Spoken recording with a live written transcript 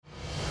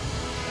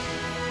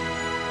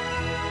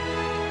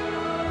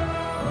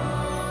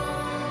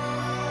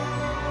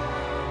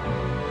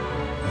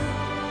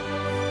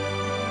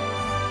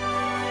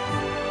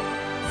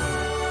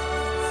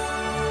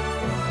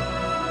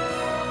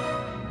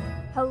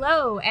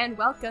Hello, and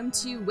welcome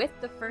to With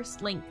the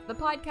First Link, the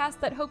podcast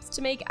that hopes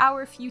to make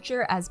our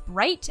future as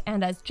bright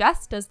and as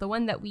just as the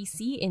one that we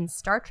see in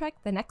Star Trek: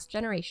 The Next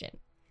Generation.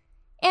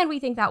 And we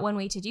think that one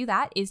way to do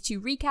that is to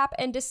recap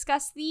and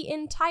discuss the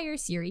entire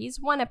series,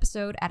 one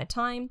episode at a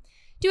time,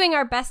 doing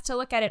our best to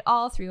look at it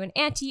all through an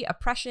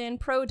anti-oppression,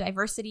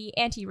 pro-diversity,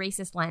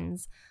 anti-racist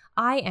lens.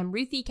 I am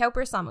Ruthie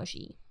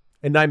Kauper-Samoshi.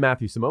 And I'm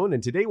Matthew Simone,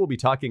 and today we'll be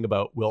talking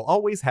about We'll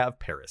Always Have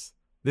Paris.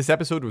 This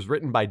episode was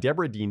written by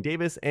Deborah Dean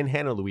Davis and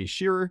Hannah Louise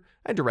Shearer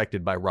and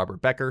directed by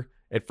Robert Becker.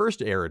 It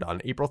first aired on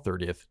April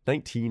 30th,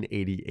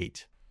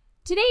 1988.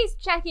 Today's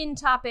check-in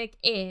topic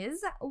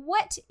is,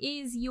 what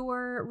is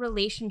your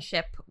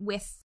relationship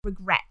with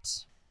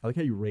regret? I like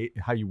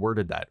how you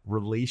worded that.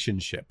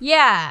 Relationship.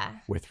 Yeah.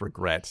 With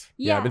regret.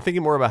 Yeah. I've been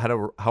thinking more about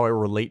how I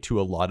relate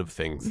to a lot of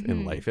things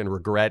in life, and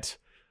regret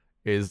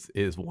is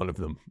one of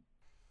them.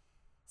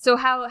 So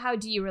how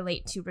do you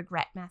relate to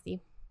regret,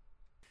 Matthew?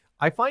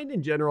 I find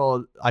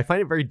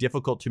it very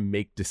difficult to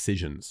make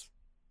decisions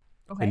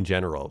in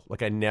general.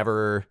 Like I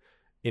never,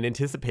 in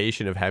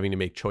anticipation of having to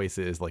make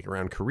choices like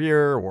around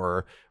career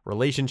or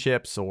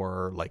relationships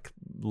or like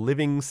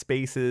living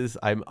spaces,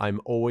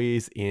 I'm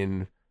always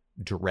in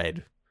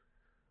dread.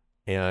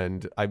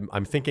 And I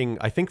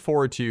think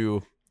forward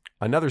to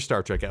another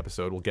Star Trek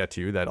episode we'll get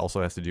to that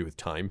also has to do with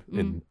time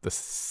in the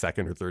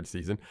second or third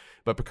season.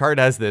 But Picard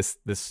has this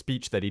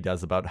speech that he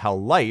does about how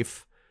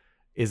life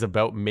is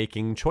about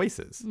making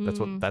choices.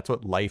 That's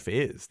what life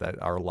is, that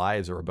our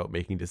lives are about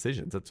making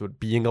decisions. That's what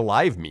being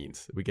alive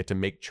means. We get to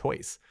make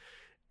choice.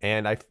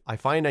 And I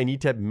find I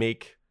need to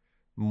make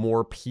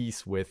more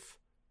peace with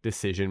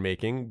decision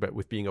making, but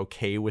with being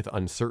okay with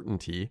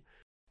uncertainty,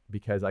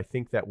 because I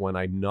think that when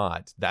I'm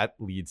not, that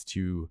leads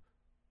to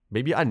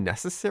maybe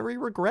unnecessary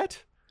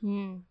regret.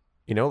 You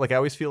know, like I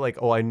always feel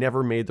like, I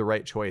never made the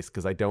right choice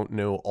because I don't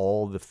know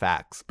all the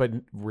facts. But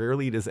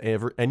rarely does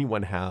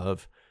anyone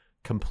have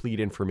complete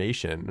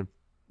information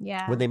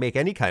when they make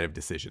any kind of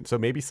decision. So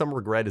maybe some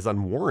regret is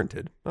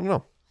unwarranted. I don't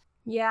know.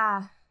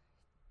 Yeah.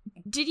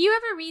 Did you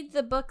ever read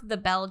the book The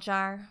Bell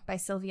Jar by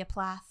Sylvia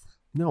Plath?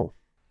 No,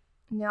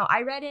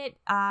 I read it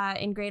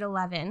in grade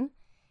 11,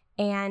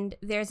 and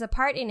there's a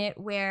part in it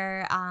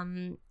where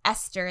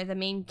Esther, the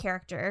main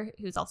character,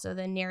 who's also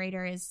the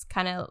narrator, is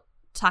kind of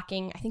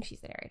talking. I think she's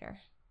the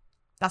narrator.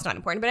 That's not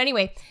important. But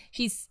anyway,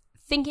 she's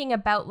thinking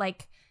about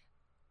like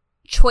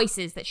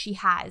choices that she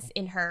has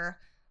in her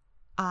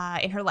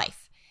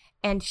life.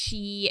 And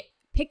she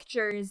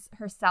pictures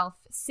herself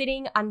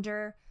sitting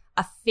under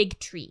a fig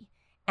tree,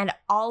 and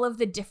all of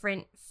the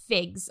different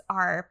figs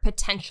are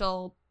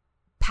potential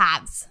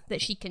paths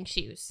that she can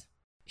choose.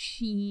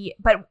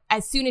 But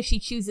as soon as she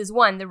chooses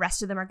one, the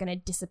rest of them are going to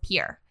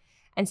disappear.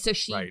 And so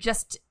she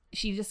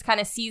just kind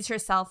of sees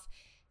herself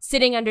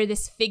sitting under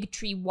this fig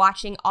tree,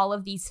 watching all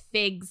of these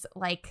figs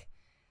like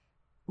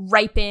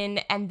ripen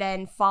and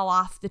then fall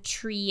off the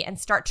tree and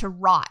start to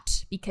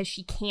rot because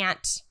she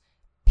can't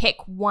pick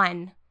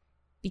one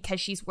because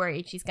she's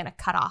worried she's going to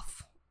cut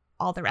off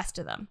all the rest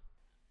of them.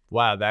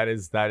 Wow, that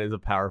is a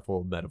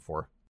powerful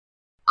metaphor.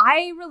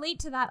 I relate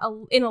to that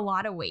in a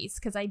lot of ways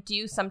because I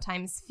do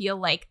sometimes feel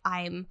like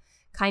I'm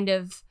kind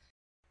of,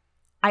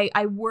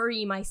 I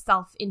worry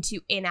myself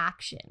into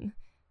inaction.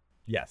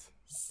 Yes.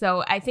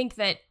 So I think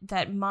that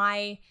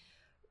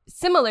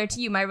similar to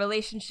you, my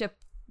relationship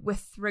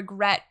with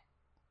regret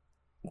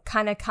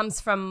kind of comes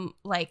from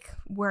like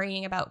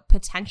worrying about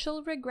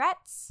potential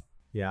regrets.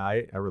 Yeah,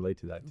 I relate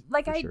to that.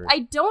 Like I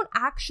don't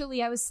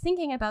actually, I was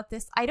thinking about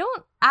this. I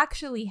don't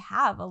actually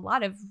have a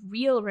lot of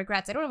real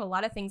regrets. I don't have a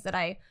lot of things that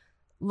I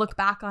look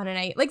back on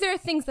and there are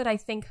things that I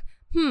think,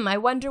 I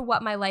wonder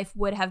what my life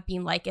would have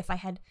been like if I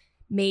had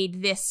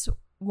made this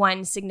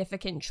one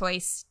significant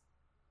choice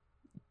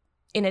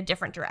in a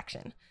different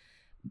direction.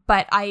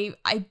 But I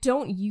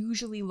don't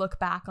usually look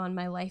back on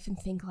my life and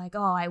think like,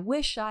 I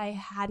wish I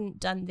hadn't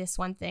done this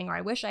one thing, or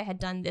I wish I had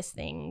done this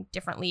thing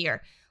differently,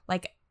 or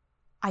like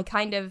I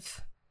kind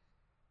of,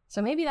 so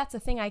maybe that's a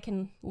thing I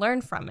can learn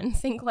from and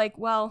think like,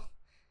 well,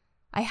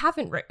 I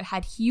haven't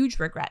had huge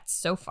regrets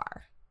so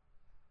far.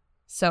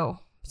 So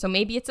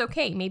maybe it's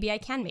okay. Maybe I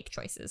can make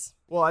choices.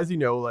 Well, as you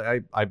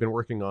know, I've been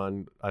working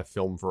on a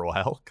film for a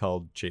while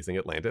called Chasing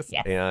Atlantis.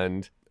 Yes.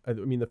 And I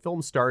mean, the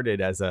film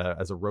started as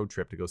a road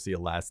trip to go see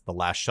the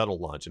last shuttle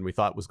launch, and we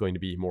thought it was going to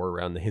be more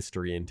around the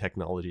history and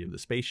technology of the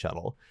space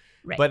shuttle.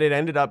 Right. But it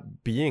ended up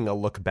being a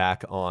look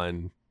back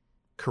on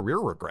career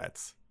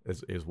regrets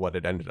is what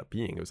it ended up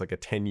being. It was like a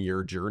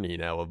 10-year journey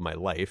now of my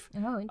life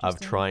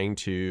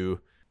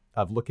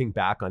of looking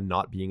back on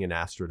not being an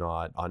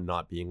astronaut, on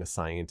not being a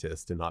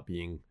scientist, and not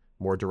being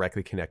more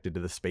directly connected to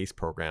the space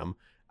program.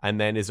 And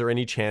then is there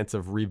any chance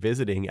of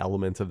revisiting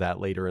elements of that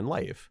later in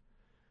life?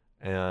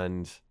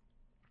 And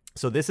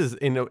so this is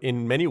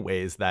in many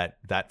ways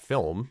that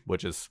film,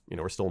 which is,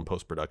 we're still in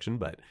post-production,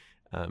 but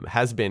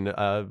has been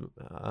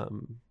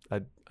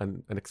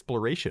an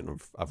exploration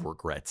of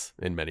regrets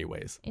in many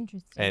ways.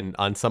 Interesting. And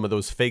on some of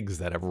those figs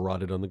that have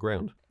rotted on the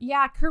ground.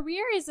 Yeah,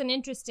 career is an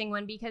interesting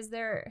one because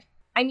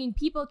I mean,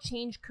 people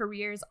change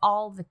careers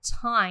all the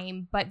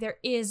time, but there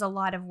is a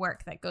lot of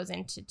work that goes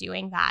into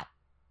doing that,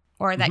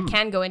 or that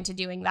can go into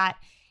doing that.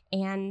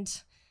 And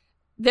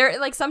there,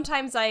 like,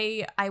 sometimes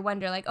I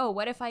wonder, like, oh,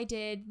 what if I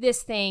did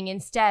this thing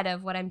instead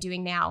of what I'm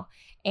doing now?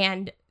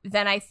 And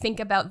then I think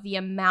about the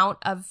amount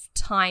of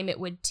time it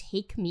would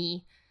take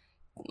me.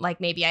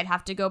 Like, maybe I'd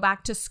have to go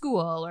back to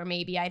school, or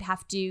maybe I'd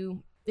have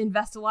to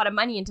invest a lot of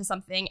money into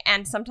something.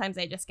 And sometimes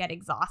I just get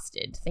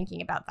exhausted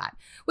thinking about that,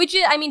 which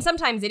is, I mean,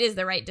 sometimes it is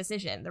the right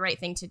decision, the right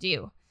thing to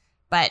do,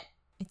 but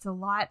it's a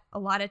lot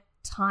of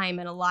time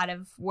and a lot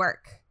of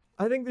work.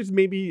 I think there's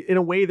maybe, in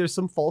a way, there's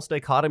some false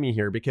dichotomy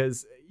here,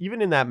 because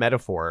even in that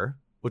metaphor,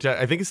 which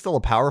I think is still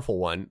a powerful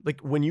one,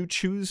 like when you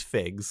choose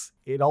figs,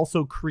 it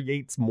also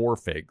creates more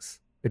figs.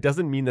 It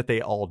doesn't mean that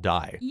they all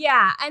die.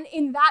 Yeah, and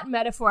in that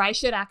metaphor, I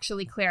should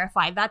actually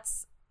clarify,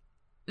 that's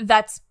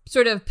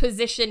sort of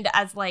positioned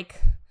as like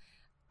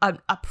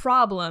a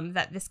problem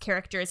that this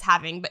character is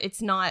having, but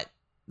it's not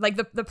like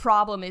the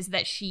problem is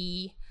that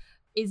she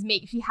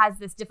has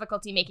this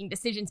difficulty making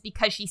decisions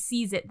because she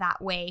sees it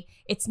that way.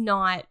 It's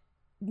not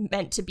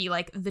meant to be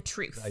like the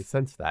truth. I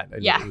sense that.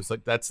 And it was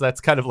like that's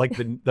kind of like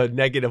the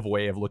negative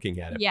way of looking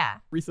at it. Yeah.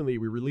 Recently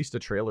we released a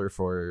trailer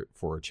for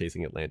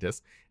Chasing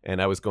Atlantis,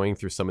 and I was going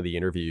through some of the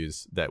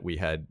interviews that we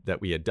had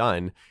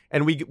done,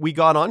 and we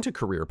got onto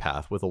career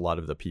path with a lot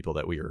of the people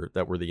that were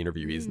the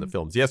interviewees in the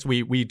films. Yes,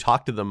 we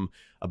talked to them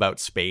about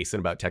space and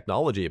about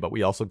technology, but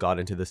we also got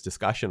into this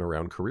discussion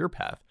around career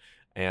path.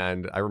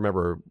 And I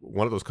remember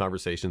one of those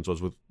conversations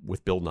was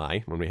with Bill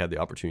Nye, when we had the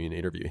opportunity to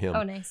interview him.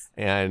 Oh, nice.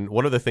 And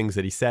one of the things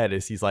that he said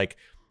is, he's like,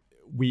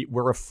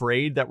 we're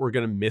afraid that we're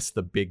going to miss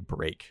the big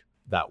break,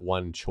 that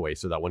one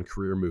choice or that one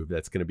career move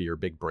that's going to be your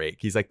big break.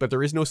 He's like, but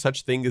there is no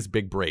such thing as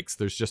big breaks.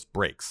 There's just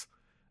breaks.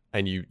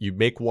 And you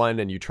make one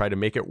and you try to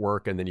make it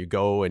work, and then you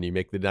go and you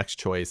make the next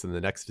choice and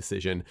the next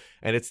decision.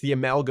 And it's the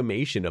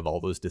amalgamation of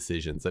all those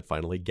decisions that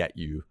finally get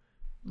you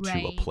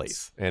to a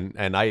place.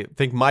 And I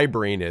think my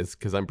brain is,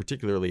 because I'm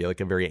particularly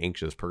like a very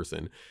anxious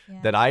person,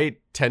 that I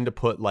tend to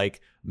put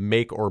like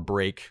make or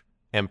break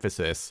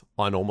emphasis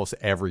on almost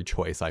every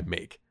choice I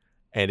make,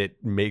 and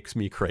it makes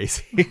me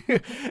crazy.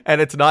 And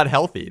it's not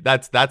healthy.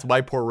 That's my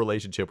poor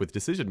relationship with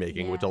decision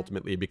making, which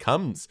ultimately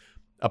becomes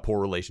a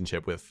poor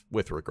relationship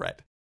with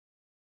regret.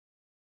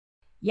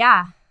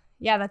 Yeah,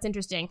 that's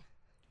interesting.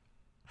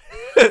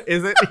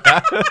 Is it?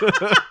 Yeah.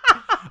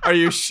 Are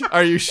you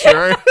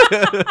sure?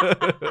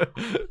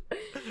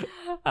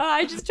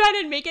 I just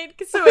try to make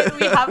it so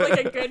we have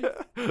like a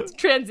good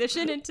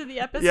transition into the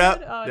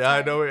episode.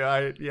 I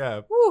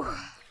know. Whew.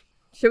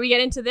 Should we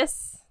get into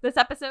this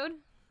episode?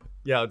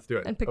 Yeah, let's do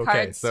it. And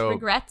Picard's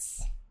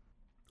regrets.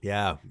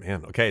 Yeah,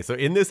 man. Okay, so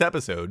in this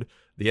episode,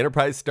 the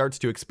Enterprise starts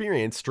to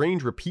experience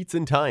strange repeats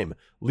in time,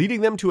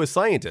 leading them to a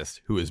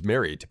scientist who is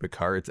married to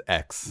Picard's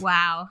ex.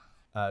 Wow.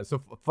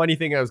 So funny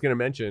thing I was going to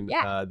mention,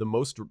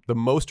 the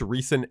most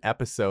recent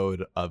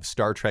episode of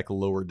Star Trek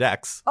Lower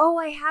Decks. Oh,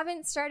 I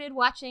haven't started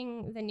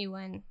watching the new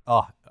one.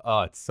 Oh,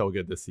 it's so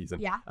good this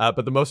season. Yeah.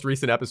 But the most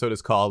recent episode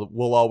is called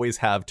We'll Always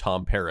Have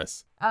Tom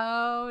Paris.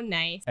 Oh,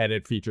 nice. And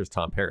it features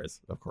Tom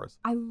Paris, of course.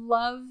 I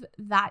love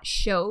that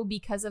show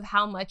because of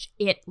how much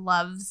it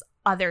loves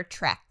other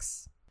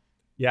Treks.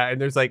 Yeah,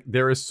 and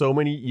there is so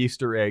many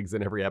Easter eggs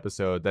in every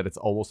episode that it's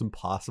almost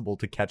impossible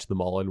to catch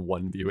them all in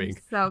one viewing.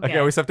 So good. Like, I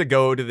always have to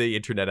go to the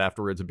internet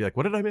afterwards and be like,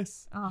 what did I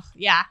miss? Oh,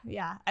 yeah,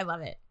 I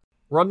love it.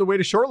 We're on the way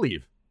to shore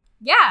leave.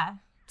 Yeah.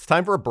 It's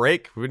time for a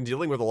break. We've been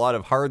dealing with a lot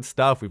of hard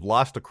stuff. We've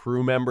lost a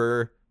crew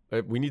member.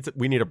 We need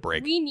a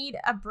break. We need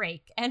a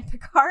break. And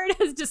Picard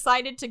has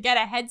decided to get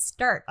a head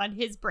start on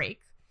his break,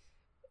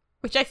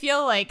 which I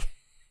feel like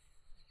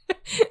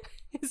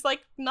is like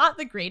not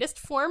the greatest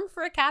form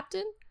for a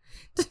captain.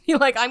 To be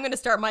like, I'm going to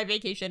start my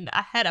vacation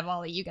ahead of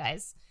all of you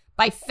guys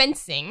by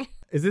fencing.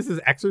 Is this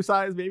his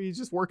exercise? Maybe he's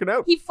just working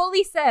out. He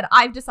fully said,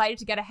 I've decided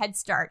to get a head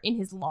start in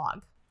his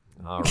log.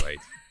 All right.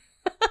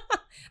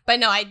 But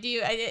no, I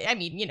do. I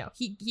mean, you know,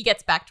 he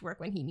gets back to work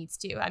when he needs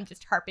to. I'm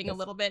just harping a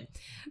little bit.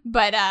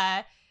 But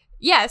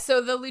yeah, so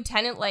the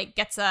lieutenant like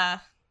gets what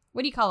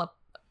do you call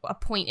a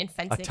point in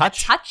fencing? A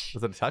touch? A touch?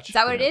 Was it a touch? Is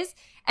that what it is?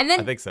 And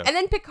then I think so. And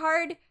then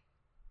Picard,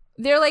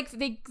 they're like,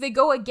 they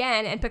go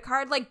again, and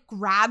Picard like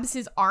grabs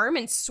his arm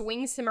and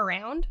swings him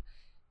around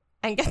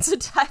and gets a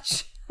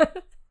touch.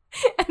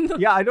 And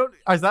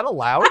is that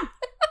allowed?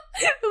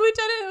 The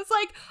lieutenant was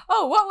like,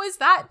 oh, what was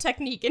that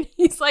technique? And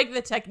he's like,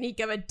 the technique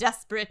of a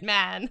desperate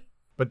man.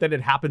 But then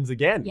it happens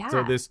again. Yeah.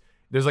 So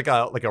there's like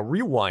a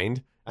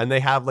rewind, and they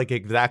have like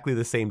exactly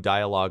the same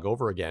dialogue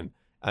over again.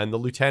 And the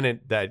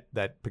lieutenant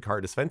that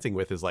Picard is fencing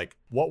with is like,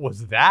 what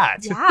was that?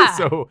 Yeah.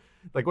 So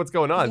like, what's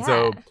going on? Yeah.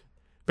 So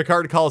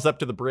Picard calls up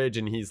to the bridge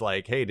and he's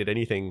like, hey, did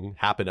anything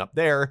happen up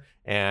there?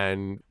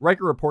 And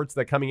Riker reports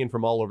that coming in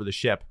from all over the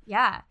ship,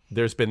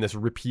 there's been this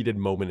repeated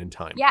moment in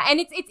time. Yeah, and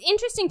it's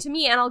interesting to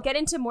me, and I'll get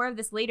into more of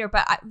this later,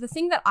 but the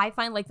thing that I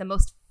find like the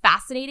most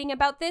fascinating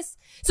about this,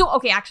 so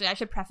okay, actually I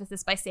should preface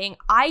this by saying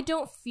I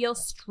don't feel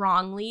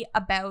strongly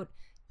about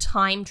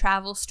time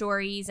travel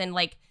stories, and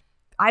like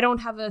I don't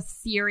have a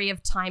theory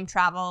of time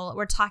travel.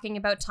 We're talking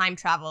about time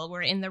travel.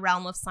 We're in the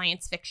realm of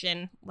science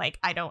fiction. Like,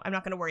 I'm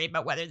not going to worry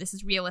about whether this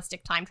is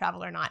realistic time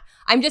travel or not.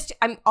 I'm just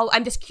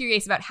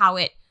curious about how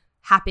it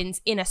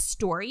happens in a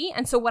story.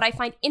 And so what I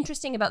find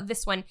interesting about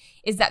this one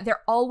is that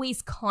they're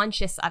always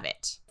conscious of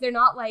it. They're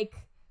not like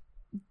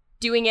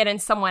doing it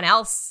and someone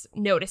else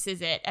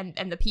notices it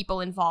and the people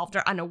involved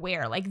are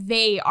unaware. Like,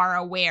 they are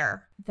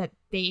aware that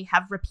they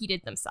have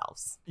repeated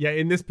themselves. Yeah,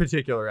 in this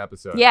particular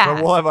episode. Yeah.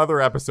 But we'll have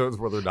other episodes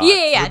where they're not.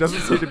 Yeah. So it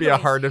doesn't seem to be a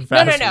hard and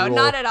fast No, rule.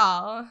 not at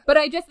all. But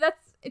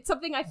it's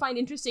something I find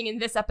interesting in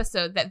this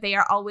episode, that they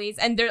are always,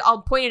 and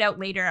I'll point it out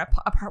later,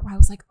 a part where I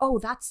was like, oh,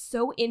 that's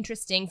so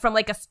interesting from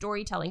like a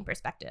storytelling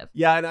perspective.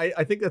 Yeah, and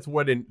I think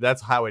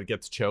that's how it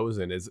gets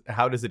chosen, is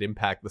how does it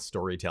impact the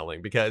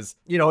storytelling? Because,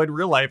 in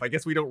real life, I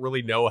guess we don't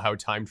really know how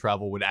time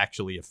travel would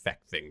actually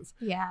affect things.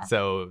 Yeah.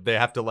 So they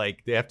have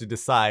to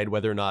decide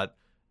whether or not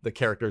the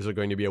characters are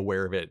going to be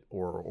aware of it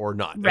or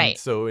not. Right. And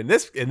so in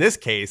this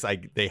case,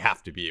 they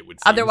have to be, it would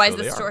seem. Otherwise, so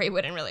the story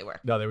wouldn't really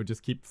work. No, they would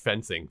just keep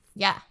fencing.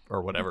 Yeah.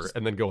 Or whatever,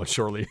 and then go on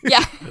shore leave.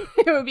 Yeah,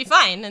 it would be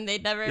fine. And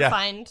they'd never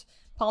find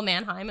Paul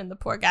Mannheim, and the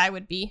poor guy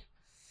would be,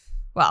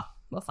 well,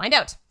 we'll find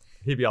out.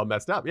 He'd be all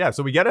messed up. Yeah,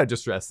 so we get a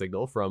distress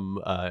signal from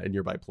a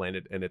nearby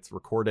planet, and it's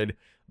recorded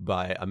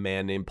by a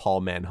man named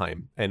Paul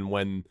Mannheim. And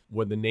when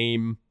the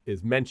name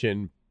is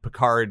mentioned,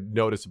 Picard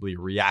noticeably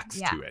reacts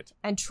to it.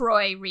 And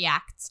Troy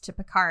reacts to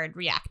Picard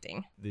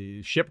reacting.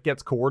 The ship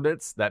gets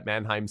coordinates that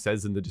Mannheim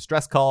says in the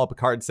distress call.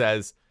 Picard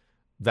says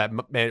that,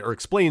 or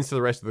explains to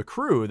the rest of the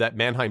crew that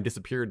Mannheim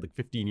disappeared like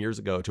 15 years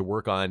ago to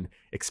work on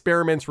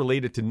experiments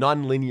related to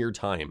nonlinear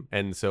time.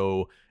 And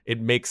so it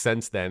makes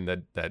sense then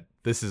that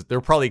they're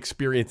probably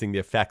experiencing the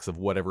effects of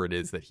whatever it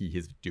is that he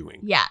is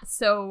doing. Yeah.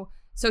 So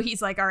he's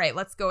like, all right,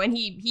 let's go. And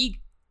he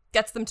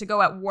gets them to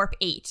go at warp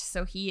 8.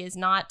 So he's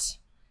not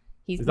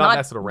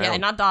messing around. Yeah,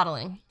 not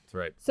dawdling. That's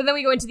right. So then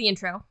we go into the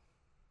intro.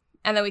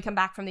 And then we come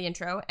back from the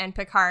intro, and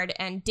Picard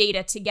and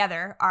Data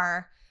together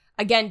are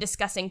again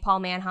discussing Paul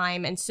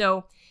Mannheim. And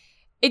so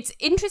it's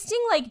interesting,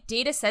 like,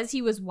 Data says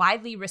he was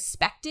widely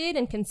respected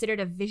and considered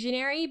a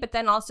visionary, but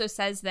then also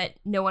says that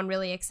no one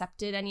really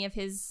accepted any of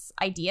his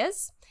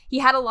ideas. He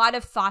had a lot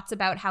of thoughts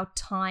about how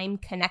time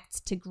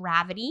connects to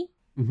gravity.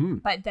 Mm-hmm.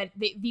 But that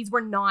these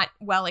were not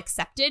well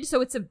accepted.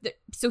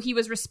 So he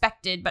was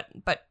respected,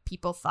 but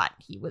people thought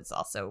he was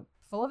also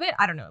full of it.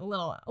 I don't know, a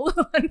little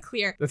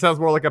unclear. That sounds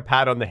more like a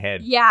pat on the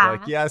head. Yeah.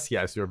 Like,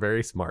 yes, you're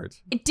very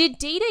smart. Did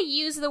Data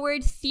use the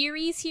word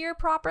theories here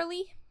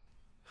properly?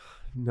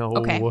 No.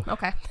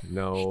 Okay.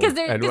 No. Because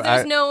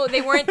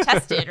they weren't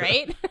tested,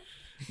 right?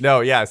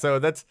 No, yeah.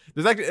 So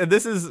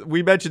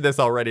we mentioned this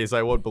already, so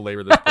I won't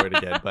belabor this point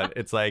again. But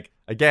it's like,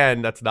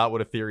 again, that's not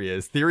what a theory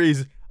is.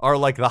 Theories are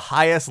like the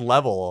highest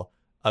level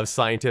of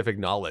scientific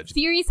knowledge.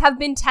 Theories have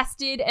been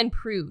tested and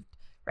proved,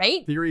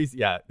 right? Theories,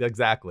 yeah,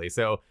 exactly.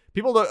 So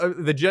people,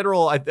 the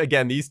general,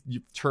 again, these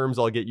terms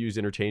all get used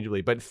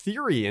interchangeably, but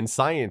theory in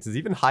science is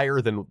even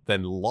higher than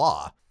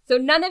law. So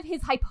none of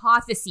his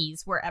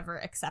hypotheses were ever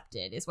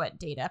accepted, is what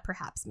Data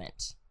perhaps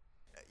meant.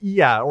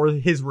 Yeah, or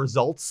his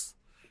results.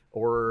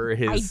 Or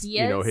his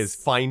ideas? His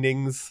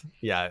findings.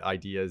 Yeah,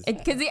 ideas.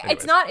 Because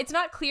it's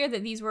not clear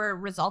that these were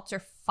results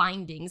or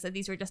findings, that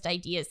these were just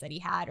ideas that he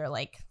had or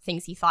like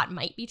things he thought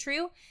might be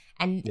true.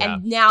 And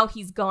now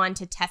he's gone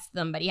to test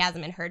them, but he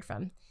hasn't been heard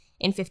from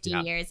in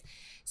 15 years.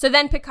 So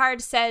then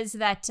Picard says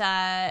that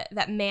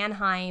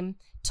Mannheim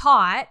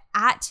taught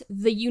at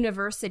the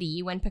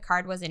university when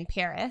Picard was in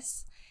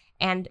Paris,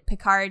 and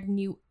Picard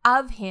knew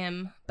of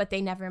him, but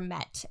they never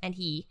met. And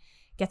he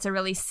gets a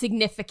really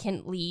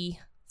significantly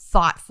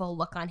thoughtful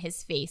look on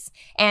his face.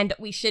 And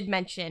we should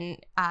mention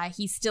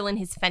he's still in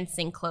his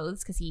fencing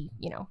clothes because he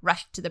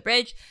rushed to the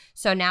bridge.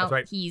 So now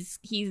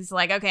he's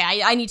like,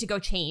 okay, I need to go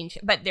change.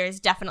 But there's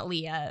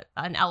definitely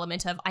an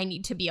element of I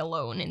need to be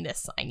alone in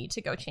this. I need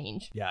to go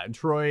change. Yeah, and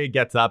Troy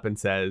gets up and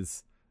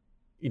says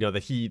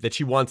that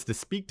she wants to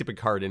speak to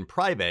Picard in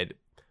private.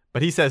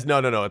 But he says, no,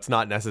 it's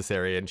not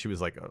necessary. And she was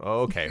like,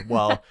 oh, okay,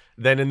 well,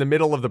 then in the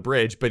middle of the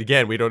bridge. But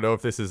again, we don't know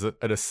if this is an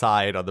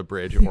aside on the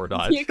bridge or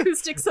not. The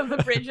acoustics of the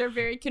bridge are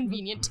very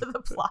convenient to the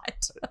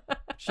plot.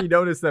 She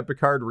noticed that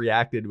Picard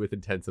reacted with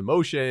intense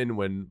emotion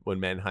when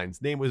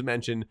Mannheim's name was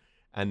mentioned.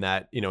 And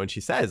that, and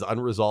she says,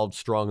 unresolved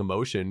strong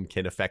emotion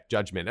can affect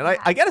judgment. And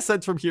I get a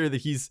sense from here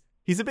that he's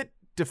a bit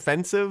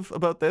defensive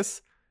about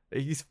this.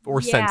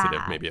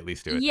 Sensitive, maybe, at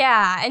least to it.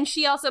 Yeah, and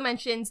she also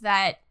mentions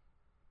that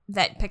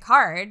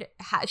Picard,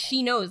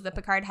 she knows that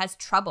Picard has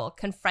trouble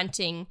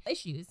confronting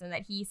issues and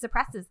that he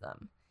suppresses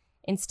them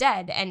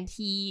instead. And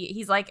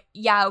he's like,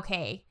 yeah,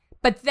 okay.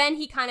 But then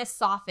he kind of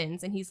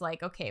softens and he's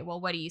like, okay,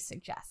 well, what do you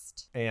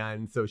suggest?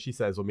 And so she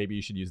says, well, maybe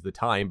you should use the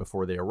time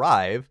before they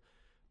arrive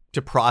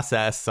to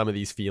process some of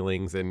these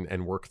feelings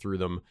and work through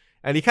them.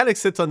 And he kind of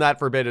sits on that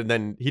for a bit, and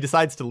then he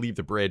decides to leave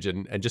the bridge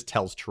and just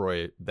tells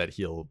Troy that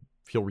he'll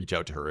reach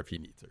out to her if he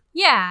needs her.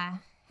 Yeah.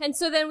 And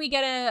so then we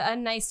get a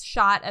nice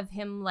shot of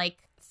him like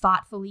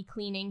thoughtfully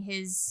cleaning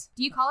his,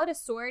 do you call it a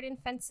sword in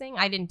fencing?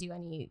 I didn't do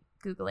any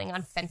Googling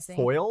on fencing.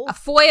 Foil? A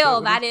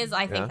foil, that is,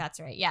 I think that's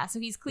right. Yeah, so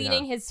he's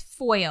cleaning his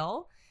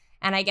foil,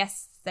 and I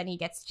guess then he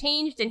gets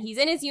changed, and he's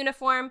in his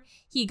uniform.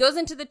 He goes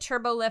into the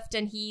turbo lift,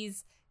 and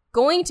he's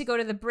going to go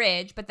to the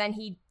bridge, but then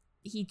he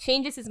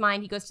changes his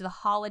mind. He goes to the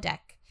holodeck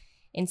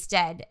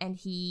instead, and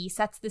he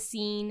sets the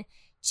scene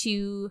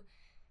to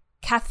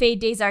Café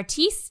des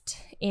Artistes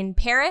in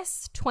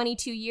Paris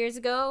 22 years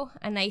ago,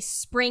 a nice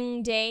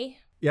spring day.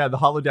 Yeah, the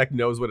holodeck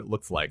knows what it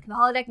looks like. The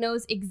holodeck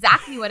knows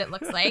exactly what it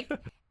looks like.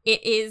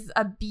 It is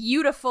a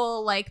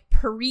beautiful, like,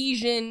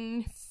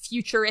 Parisian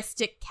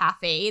futuristic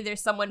cafe.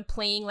 There's someone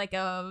playing like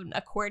an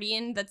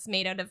accordion that's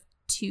made out of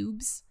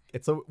tubes.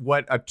 It's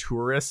what a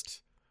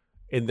tourist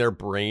in their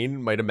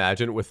brain might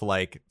imagine with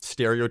like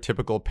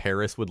stereotypical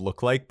Paris would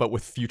look like, but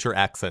with future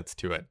accents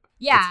to it.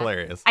 Yeah. It's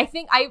hilarious. I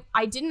think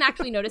I didn't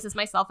actually notice this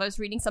myself. I was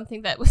reading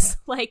something that was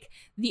like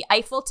the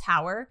Eiffel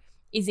Tower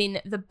is in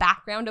the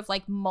background of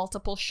like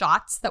multiple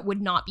shots that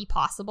would not be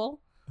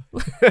possible.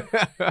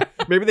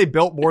 Maybe they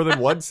built more than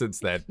one since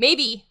then.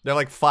 Maybe. They're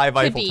like 5 Could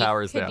Eiffel be.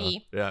 Towers Could now.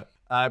 be.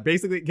 Yeah.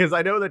 Basically, because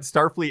I know that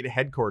Starfleet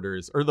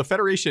headquarters, or the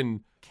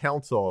Federation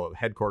Council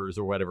headquarters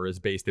or whatever, is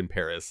based in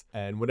Paris.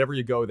 And whenever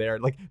you go there,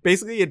 like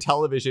basically in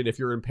television, if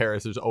you're in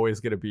Paris, there's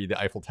always going to be the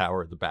Eiffel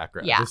Tower in the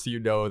background. Yeah. Just so you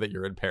know that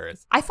you're in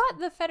Paris. I thought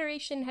the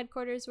Federation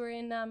headquarters were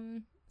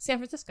in San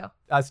Francisco.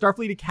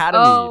 Starfleet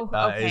Academy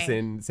okay. is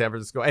in San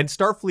Francisco. And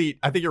Starfleet,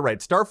 I think you're right,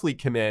 Starfleet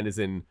Command is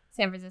in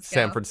San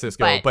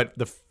Francisco. But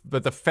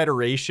the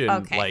Federation,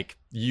 Okay. like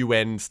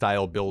UN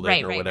style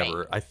building or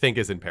whatever, I think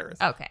is in Paris.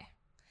 Okay.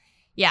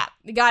 Yeah,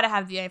 you gotta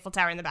have the Eiffel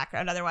Tower in the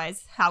background.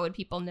 Otherwise, how would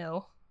people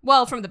know?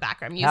 Well, from the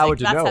background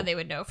music, How how they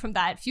would know from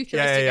that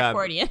futuristic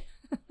accordion.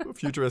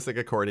 Futuristic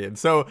accordion.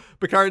 So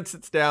Picard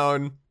sits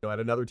down at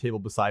another table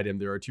beside him.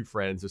 There are two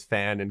friends. There's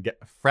Fran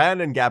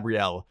and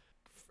Gabrielle.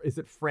 Is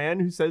it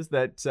Fran who says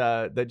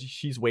that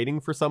she's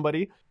waiting for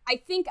somebody? I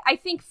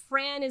think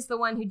Fran is the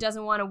one who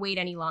doesn't want to wait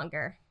any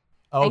longer.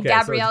 Okay, and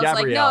Gabrielle's so it's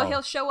Gabrielle. like, no,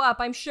 he'll show up.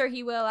 I'm sure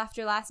he will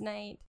after last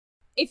night.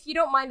 If you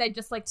don't mind, I'd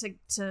just like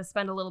to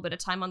spend a little bit of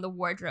time on the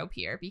wardrobe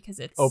here because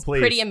it's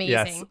pretty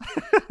amazing.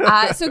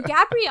 Yes. So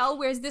Gabrielle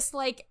wears this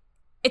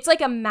it's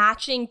like a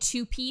matching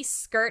 2-piece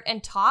skirt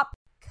and top,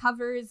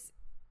 covers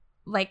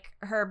like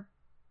her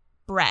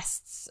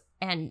breasts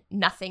and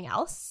nothing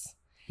else.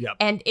 Yep.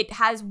 And it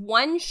has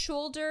one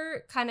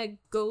shoulder kind of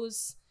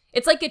goes,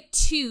 it's like a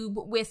tube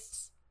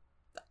with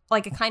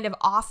like a kind of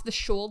off the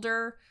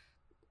shoulder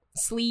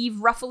sleeve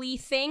ruffly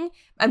thing,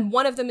 and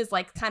one of them is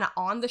like kind of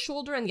on the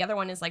shoulder and the other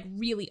one is like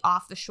really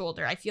off the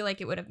shoulder. I feel like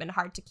it would have been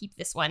hard to keep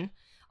this one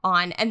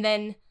on. And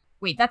then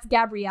wait, that's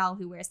Gabrielle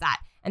who wears that,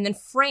 and then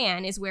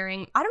Fran is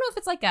wearing, I don't know if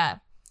it's like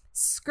a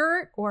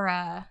skirt or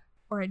a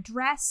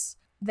dress.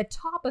 The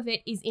top of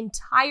it is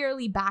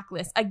entirely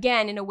backless,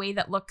 again in a way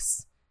that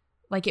looks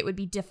like it would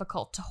be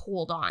difficult to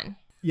hold on.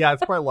 Yeah,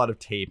 it's probably a lot of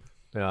tape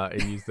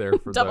used there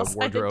for the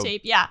wardrobe.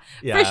 Tape. Yeah,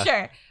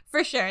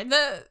 for sure.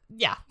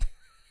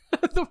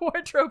 The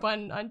wardrobe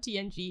on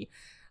TNG,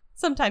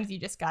 sometimes you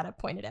just gotta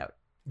point it out.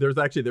 There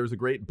was a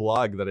great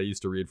blog that I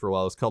used to read for a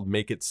while. It's called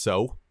Make It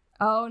So.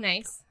 Oh,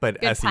 nice.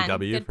 But Good SEW, pun.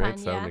 Good right? pun,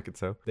 So yeah. Make It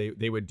So.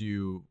 They would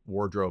do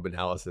wardrobe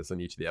analysis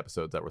on each of the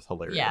episodes. That was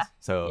hilarious. Yeah.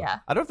 So Yeah.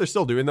 I don't know if they're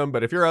still doing them,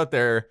 but if you're out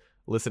there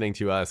listening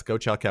to us, go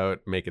check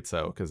out Make It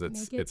So because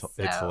it's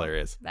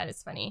hilarious. That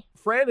is funny.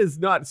 Fran is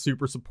not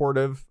super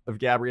supportive of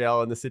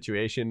Gabrielle in this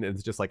situation.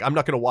 It's just like, I'm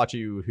not going to watch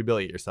you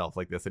humiliate yourself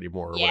like this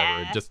anymore or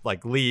whatever. Just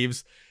like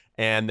leaves.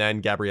 And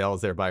then Gabrielle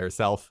is there by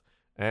herself.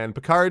 And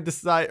Picard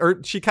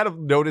she kind of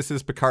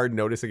notices Picard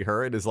noticing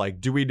her and is like,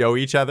 do we know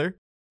each other?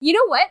 You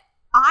know what?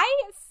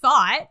 I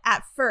thought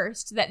at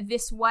first that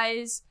this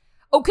was...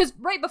 Oh, because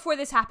right before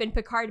this happened,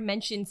 Picard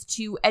mentions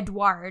to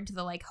Edward,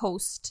 the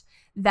host,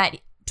 that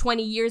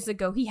 20 years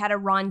ago he had a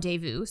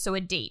rendezvous, so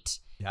a date,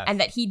 and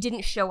that he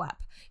didn't show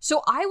up.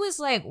 So I was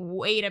like,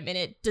 wait a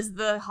minute, does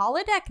the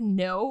holodeck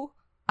know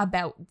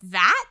about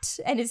that?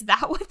 And is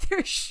that what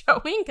they're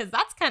showing? Because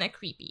that's kind of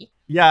creepy.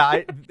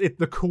 Yeah,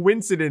 the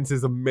coincidence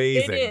is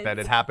amazing that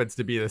it happens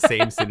to be the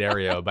same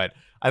scenario, but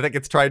I think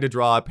it's trying to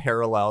draw a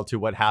parallel to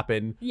what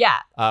happened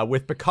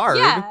with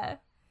Picard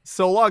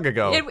so long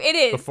ago. It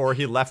is. Before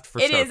he left for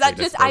It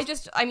Starfleet,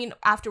 is. I mean,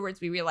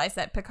 afterwards we realized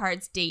that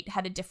Picard's date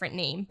had a different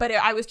name, but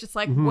I was just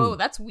like, whoa,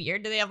 that's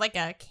weird. Do they have like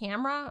a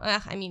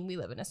camera? I mean, we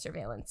live in a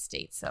surveillance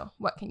state, so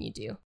what can you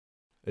do?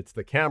 It's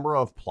the camera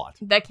of plot.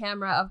 The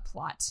camera of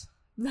plot.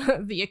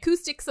 The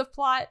acoustics of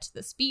plot,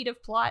 the speed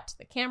of plot,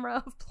 the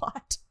camera of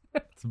plot.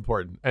 It's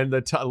important. And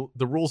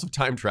the rules of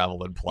time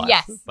travel and plot.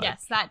 Yes,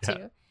 that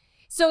too.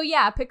 So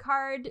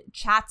Picard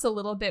chats a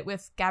little bit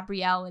with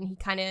Gabrielle, and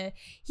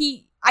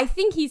I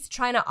think he's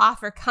trying to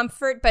offer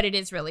comfort, but it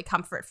is really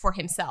comfort for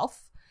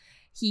himself.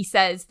 He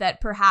says that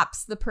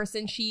perhaps the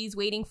person she's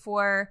waiting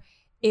for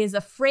is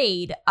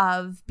afraid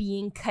of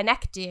being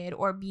connected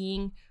or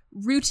being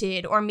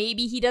rooted, or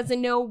maybe he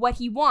doesn't know what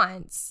he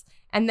wants.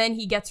 And then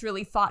he gets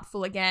really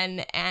thoughtful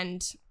again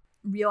and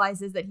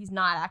realizes that he's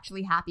not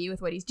actually happy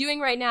with what he's doing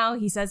right now.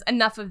 He says,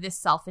 enough of this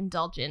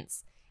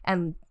self-indulgence,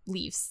 and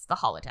leaves the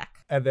holodeck.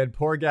 And then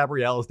poor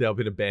Gabrielle has now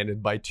been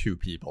abandoned by 2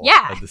 people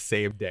Yeah. on the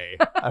same day.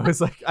 I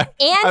was like, I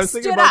And was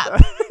thinking stood about up.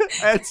 that.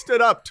 And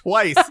stood up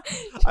twice.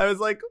 I was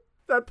like,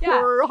 that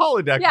poor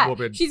holodeck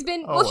woman. She's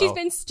been she's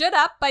been stood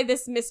up by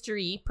this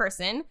mystery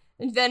person,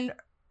 and then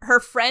her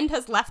friend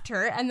has left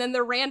her, and then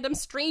the random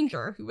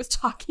stranger who was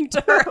talking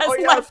to her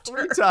has left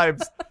 3 her.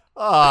 times.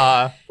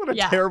 What a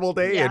terrible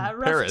day in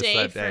rough Paris day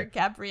that for day.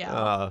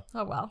 Gabrielle.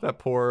 Oh well. That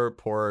poor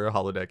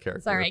holodeck character.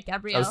 It's all right,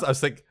 Gabrielle.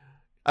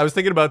 I was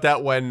thinking about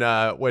that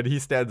when he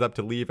stands up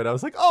to leave, and I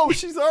was like, oh,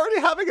 she's already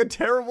having a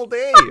terrible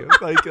day.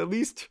 Like, at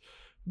least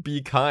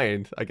be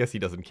kind. I guess he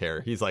doesn't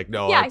care. He's like,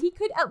 no. Yeah, he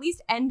could at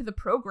least end the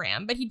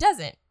program, but he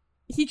doesn't.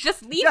 He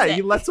just leaves Yeah, it.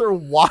 he lets her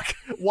watch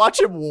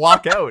him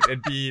walk out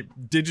and be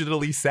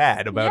digitally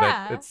sad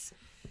about it.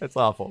 It's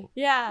awful.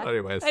 Yeah.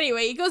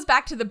 Anyway, he goes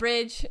back to the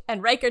bridge,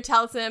 and Riker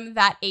tells him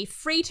that a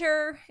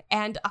freighter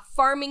and a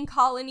farming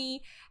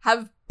colony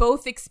have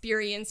both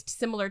experienced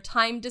similar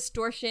time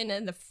distortion,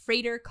 and the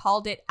freighter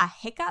called it a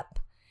hiccup.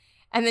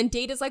 And then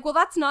Data's like, well,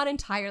 that's not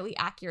entirely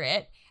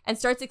accurate, and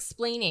starts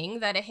explaining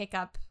that a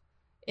hiccup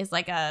is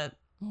like I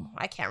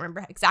can't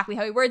remember exactly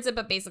how he words it,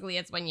 but basically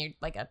it's when you're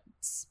like a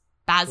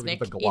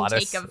spasmic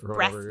intake of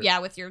breath. Yeah,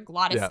 with your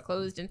glottis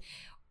closed.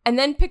 And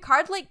then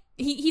Picard, like,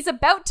 he's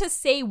about to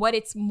say what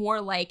it's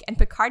more like, and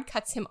Picard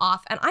cuts him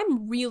off, and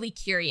I'm really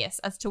curious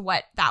as to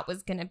what that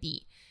was going to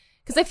be.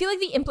 Because I feel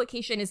like the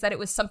implication is that it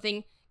was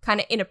something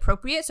kind of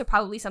inappropriate, so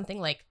probably something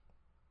like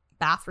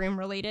bathroom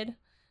related.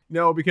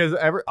 No, because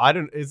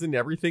isn't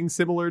everything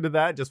similar to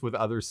that, just with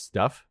other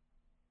stuff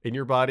in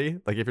your body?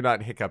 Like, if you're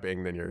not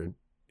hiccuping, then you're,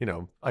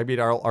 I mean,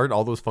 aren't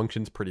all those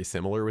functions pretty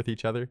similar with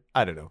each other?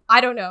 I don't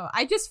know.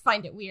 I just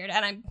find it weird,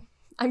 and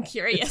I'm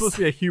curious. It's supposed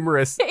to be a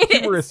humorous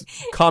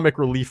comic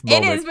relief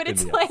moment. It is, but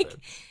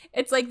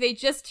it's like they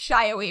just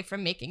shy away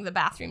from making the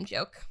bathroom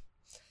joke.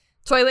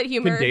 Toilet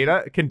humor.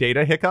 Can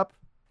Data hiccup?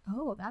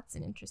 Oh, that's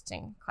an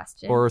interesting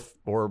question.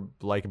 Or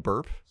like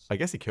burp? I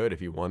guess he could if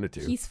he wanted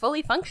to. He's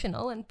fully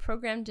functional and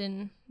programmed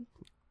in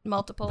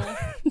multiple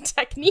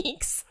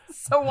techniques,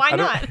 so why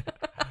not?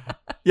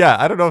 Yeah,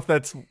 I don't know if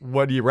that's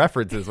what he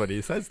references when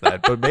he says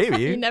that, but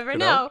maybe. You never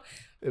know.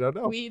 You don't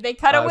know. They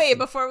cut away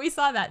before we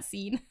saw that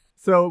scene.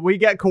 So we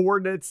get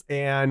coordinates,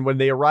 and when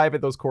they arrive at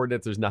those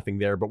coordinates, there's nothing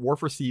there. But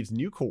Worf receives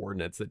new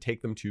coordinates that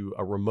take them to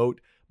a remote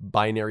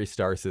binary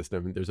star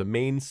system. There's a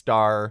main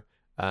star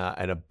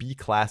and a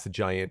B-class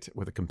giant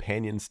with a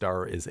companion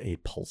star is a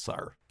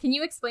pulsar. Can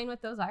you explain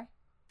what those are?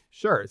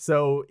 Sure.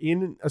 So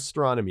in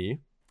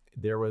astronomy,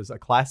 there was a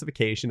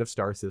classification of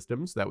star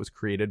systems that was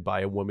created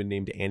by a woman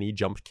named Annie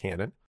Jump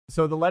Cannon.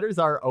 So the letters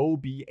are O,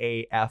 B,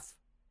 A, F,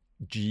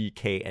 G,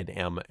 K, and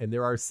M. And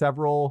there are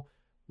several,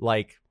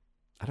 like,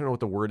 I don't know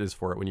what the word is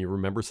for it when you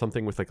remember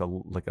something with like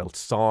a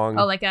song.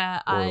 Oh, like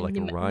a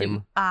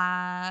rhyme.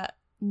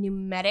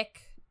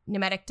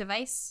 Pneumatic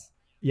device.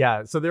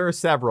 Yeah, so there are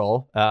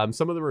several.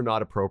 Some of them are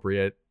not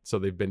appropriate, so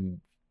they've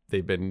been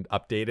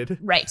updated.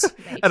 Right.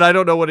 And I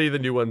don't know what any of the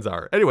new ones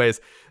are.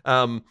 Anyways,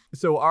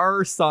 so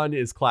our sun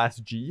is class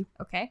G.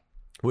 Okay.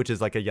 Which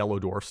is like a yellow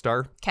dwarf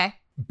star. Okay.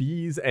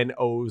 B's and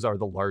O's are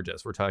the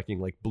largest. We're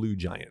talking like blue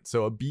giant.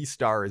 So a B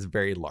star is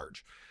very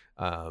large.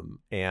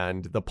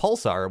 And the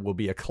pulsar will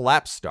be a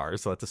collapsed star.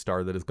 So that's a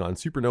star that has gone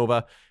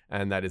supernova,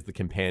 and that is the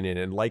companion.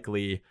 And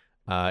likely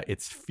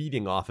it's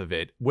feeding off of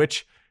it,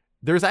 which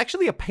there's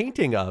actually a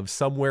painting of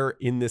somewhere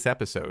in this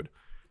episode.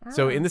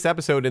 So in this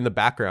episode, in the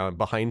background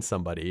behind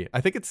somebody,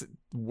 I think it's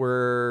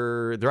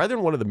where they're either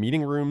in one of the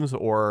meeting rooms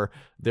or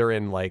they're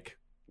in like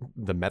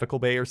the medical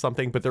bay or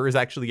something. But there is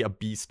actually a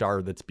B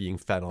star that's being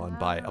fed on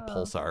by a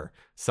pulsar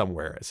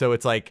somewhere. So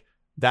it's like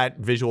that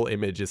visual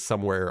image is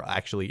somewhere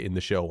actually in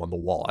the show on the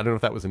wall. I don't know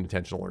if that was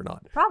intentional or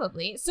not.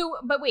 Probably. So,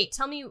 but wait,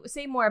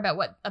 say more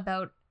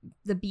about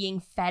the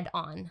being fed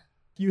on.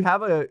 You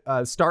have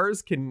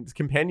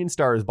companion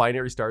stars,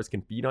 binary stars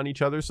can feed on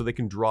each other, so they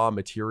can draw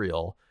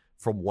material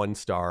from one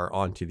star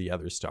onto the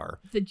other star.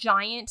 The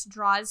giant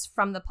draws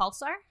from the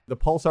pulsar? The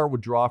pulsar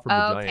would draw from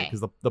the giant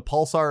because the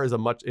pulsar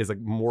is a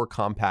more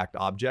compact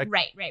object.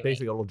 Right.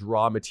 Basically, it'll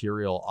draw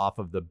material off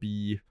of the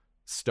B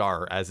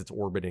star as it's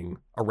orbiting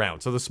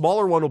around. So the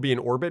smaller one will be in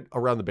orbit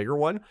around the bigger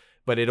one,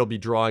 but it'll be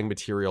drawing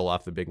material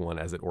off the big one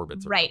as it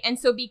orbits around. Right. And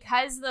so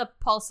because the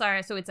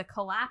pulsar, so it's a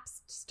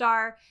collapsed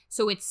star,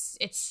 so it's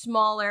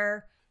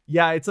smaller.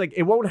 Yeah, it's like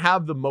it won't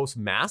have the most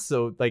mass,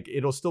 so like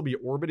it'll still be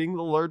orbiting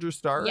the larger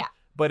star. Yeah.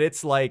 But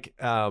it's like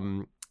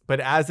but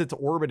as it's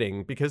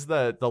orbiting, because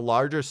the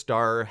larger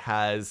star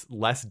has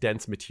less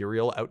dense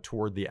material out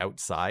toward the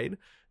outside,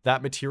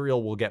 that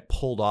material will get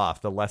pulled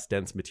off. The less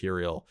dense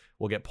material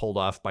will get pulled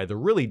off by the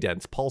really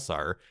dense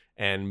pulsar,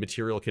 and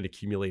material can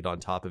accumulate on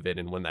top of it.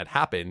 And when that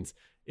happens,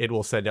 it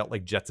will send out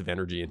like jets of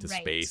energy into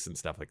space and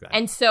stuff like that.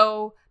 And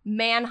so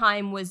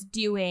Mannheim was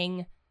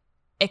doing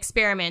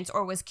experiments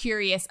or was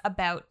curious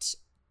about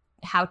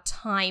how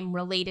time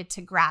related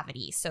to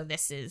gravity. So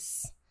this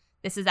is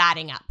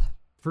adding up.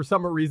 For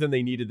some reason,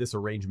 they needed this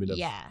arrangement of...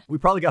 Yeah. We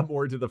probably got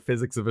more into the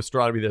physics of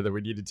astronomy there than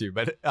we needed to.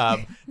 But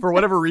for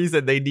whatever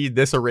reason, they need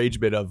this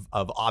arrangement of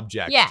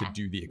objects to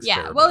do the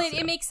experiment. Yeah, well,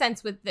 it makes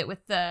sense with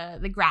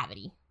the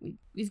gravity.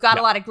 We've got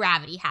a lot of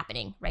gravity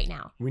happening right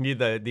now. We need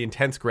the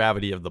intense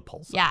gravity of the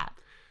pulsar. Yeah.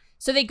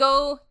 So they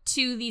go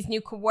to these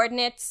new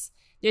coordinates.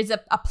 There's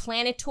a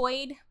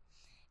planetoid,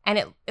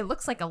 and it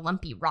looks like a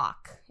lumpy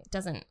rock. It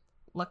doesn't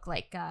look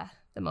like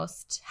the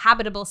most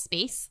habitable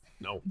space.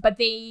 No. But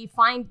they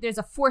find there's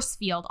a force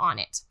field on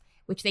it,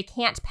 which they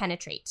can't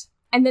penetrate.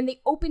 And then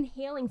they open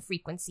hailing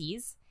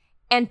frequencies,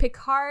 and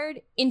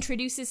Picard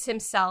introduces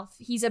himself.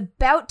 He's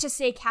about to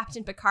say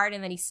Captain Picard,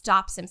 and then he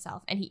stops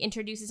himself, and he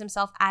introduces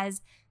himself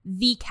as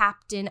the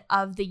captain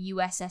of the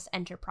USS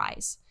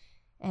Enterprise.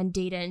 And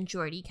Data and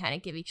Geordi kind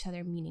of give each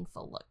other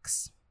meaningful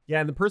looks. Yeah,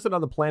 and the person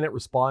on the planet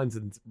responds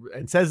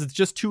and says it's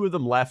just 2 of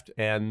them left,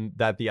 and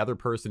that the other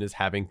person is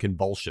having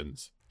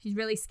convulsions. She's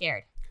really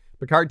scared.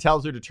 Picard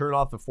tells her to turn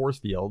off the force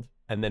field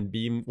and then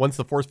beam. Once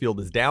the force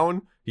field is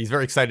down, he's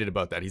very excited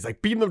about that. He's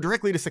like, beam them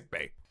directly to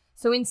sickbay.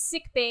 So in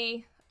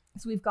sickbay,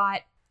 we've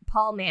got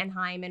Paul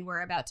Mannheim, and we're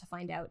about to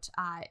find out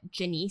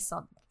Janice.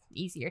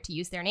 Easier to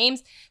use their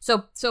names.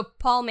 So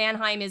Paul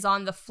Mannheim is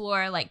on the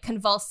floor, like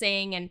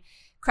convulsing, and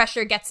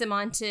Crusher gets him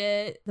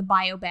onto the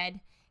bio bed,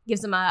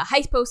 gives him a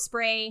hypo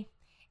spray.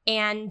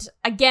 And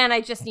again,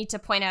 I just need to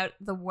point out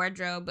the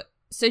wardrobe.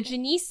 So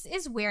Janice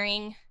is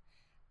wearing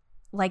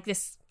like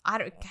this,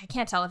 I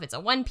can't tell if it's a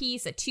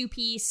 1-piece, a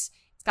 2-piece.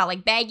 It's got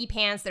like baggy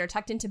pants that are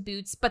tucked into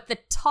boots, but the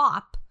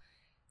top,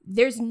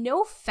 there's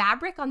no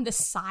fabric on the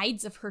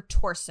sides of her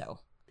torso.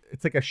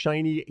 It's like a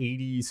shiny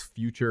 80s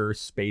future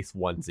space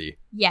onesie.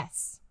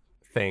 Yes.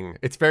 Thing.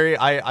 It's very,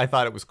 I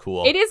thought it was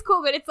cool. It is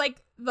cool, but it's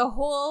like the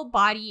whole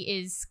body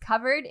is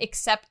covered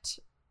except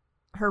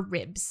her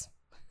ribs.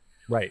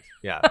 Right.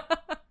 Yeah.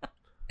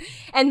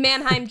 And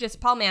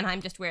Paul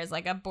Mannheim just wears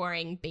like a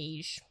boring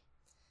beige.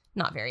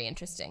 Not very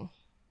interesting.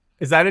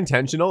 Is that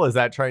intentional? Is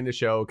that trying to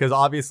show? Because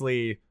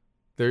obviously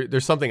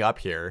there's something up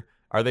here.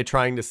 Are they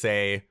trying to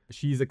say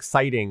she's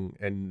exciting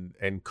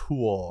and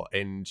cool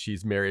and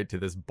she's married to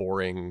this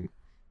boring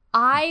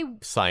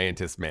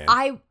scientist man?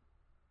 I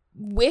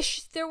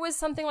wish there was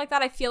something like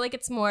that. I feel like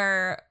it's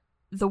more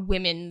the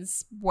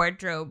women's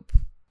wardrobe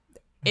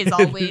is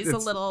always a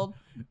little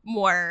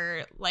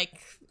more like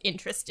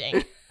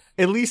interesting.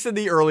 At least in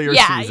the earlier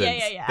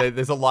seasons. Yeah.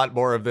 There's a lot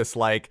more of this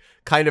like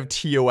kind of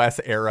TOS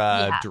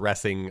era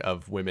dressing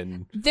of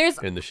women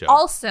in the show.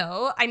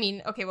 Also, I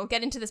mean, okay, we'll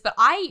get into this, but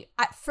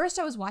at first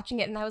I was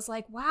watching it and I was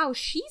like, wow,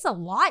 she's a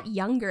lot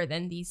younger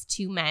than these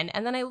 2 men.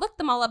 And then I looked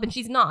them all up and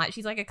she's not.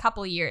 She's like a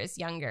couple years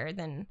younger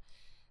than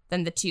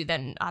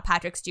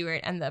Patrick Stewart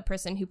and the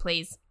person who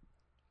plays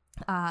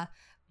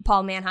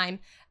Paul Mannheim.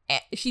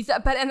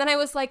 And then I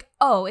was like,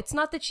 oh, it's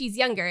not that she's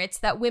younger. It's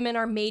that women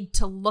are made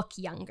to look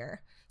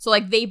younger. So,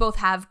 like, they both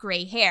have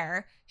gray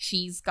hair.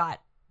 She's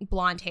got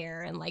blonde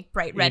hair and, like,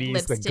 bright red 80s,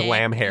 lipstick. The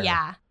glam hair.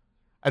 Yeah.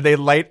 And they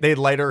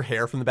light her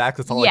hair from the back.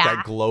 So it's all like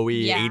that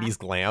glowy 80s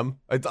glam.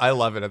 I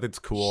love it. I think it's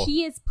cool.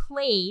 She is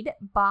played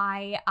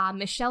by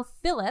Michelle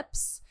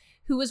Phillips,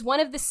 who was one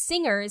of the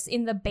singers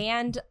in the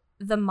band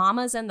The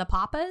Mamas and the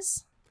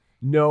Papas.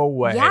 No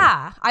way.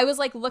 Yeah. I was,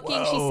 like,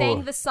 looking. Whoa. She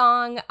sang the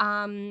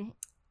song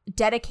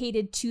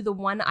Dedicated to the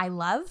One I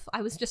Love.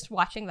 I was just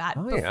watching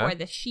that before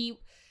this. She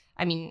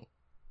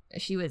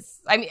was,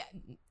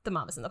 the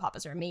Mamas and the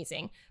Papas are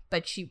amazing,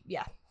 but she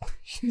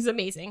was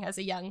amazing as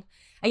a young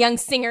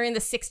singer in the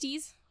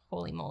 60s.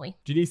 Holy moly.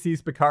 Janice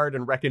sees Picard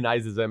and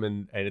recognizes him,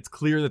 and it's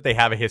clear that they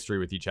have a history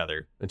with each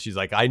other. And she's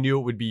like, I knew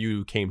it would be you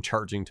who came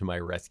charging to my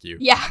rescue.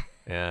 Yeah.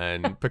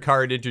 And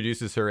Picard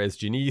introduces her as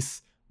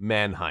Janice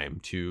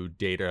Mannheim to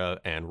Data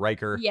and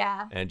Riker.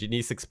 Yeah. And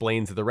Janice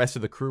explains that the rest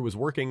of the crew was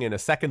working in a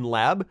second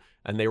lab,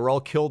 and they were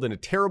all killed in a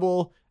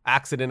terrible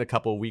accident a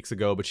couple of weeks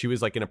ago, but she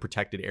was like in a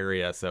protected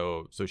area,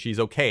 so she's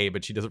okay,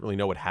 but she doesn't really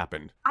know what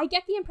happened. I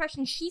get the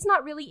impression she's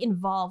not really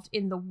involved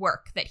in the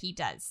work that he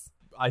does.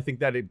 I think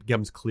that it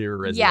becomes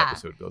clearer as the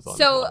episode goes on.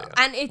 So,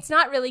 and it's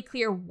not really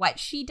clear what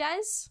she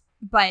does,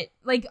 but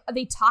like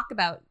they talk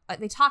about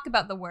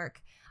the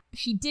work.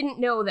 She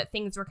didn't know that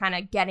things were kind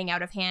of getting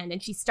out of hand,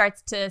 and she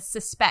starts to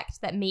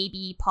suspect that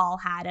maybe Paul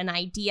had an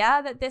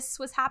idea that this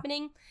was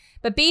happening.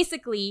 But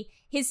basically,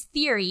 his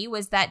theory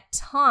was that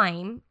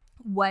time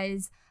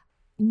was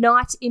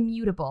not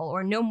immutable,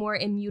 or no more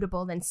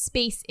immutable than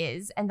space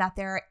is, and that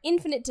there are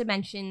infinite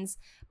dimensions,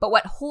 but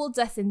what holds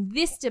us in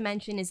this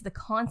dimension is the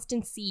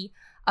constancy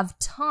of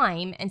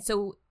time. And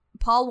so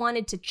Paul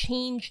wanted to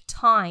change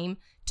time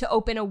to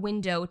open a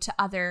window to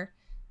other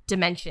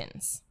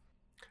dimensions.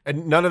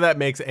 And none of that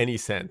makes any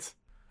sense.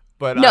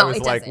 But no, I was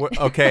like,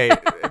 okay,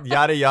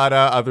 yada yada,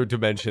 other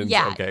dimensions.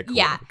 Yeah, okay, cool.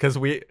 Yeah. Because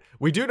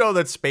we do know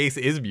that space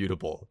is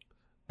mutable.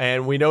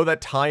 And we know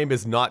that time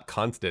is not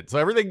constant. So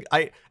everything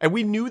and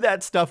we knew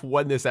that stuff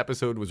when this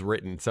episode was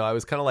written. So I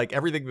was kind of like,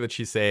 everything that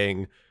she's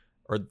saying,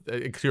 or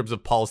in terms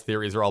of Paul's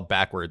theories, are all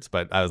backwards.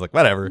 But I was like,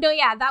 whatever. No,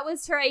 yeah, that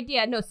was her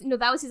idea. No,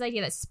 that was his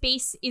idea, that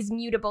space is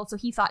mutable. So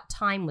he thought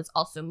time was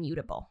also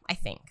mutable, I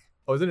think.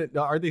 Oh, isn't it?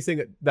 Aren't they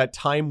saying that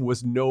time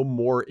was no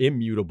more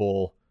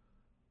immutable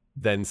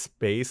than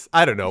space?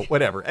 I don't know.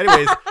 Whatever.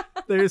 Anyways,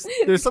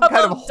 there's some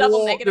kind of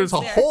hole. There's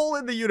a hole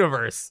in the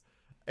universe,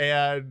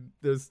 and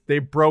they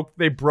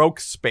broke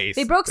space.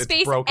 They broke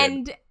space,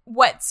 and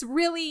what's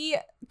really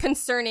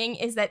concerning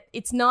is that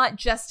it's not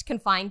just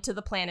confined to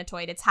the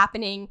planetoid. It's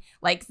happening,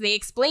 like they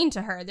explained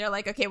to her. They're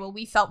like, okay, well,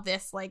 we felt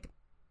this like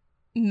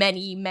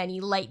many, many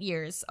light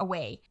years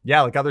away.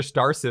 Yeah, like other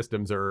star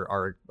systems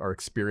are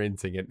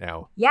experiencing it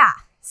now. Yeah.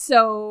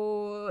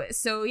 So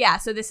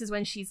this is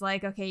when she's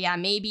like, okay, yeah,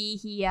 maybe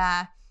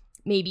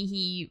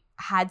he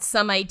had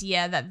some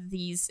idea that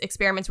these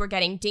experiments were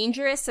getting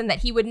dangerous and that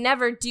he would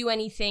never do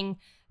anything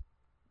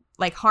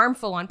like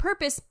harmful on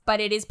purpose,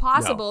 but it is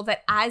possible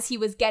that as he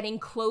was getting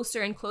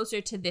closer and closer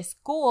to this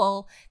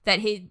goal, that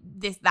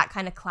that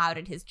kind of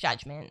clouded his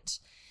judgment.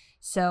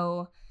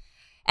 So,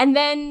 and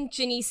then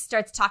Janice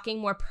starts talking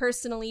more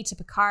personally to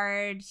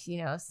Picard,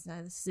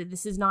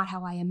 this is not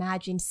how I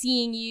imagined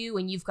seeing you,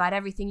 and you've got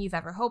everything you've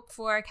ever hoped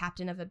for,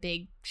 captain of a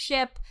big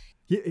ship.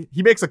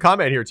 He makes a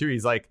comment here too.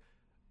 He's like,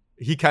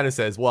 he kind of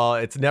says, well,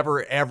 it's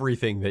never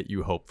everything that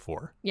you hope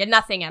for. Yeah,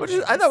 nothing ever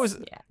is. I thought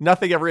was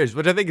nothing ever is,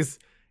 which I think is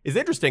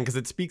interesting because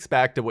it speaks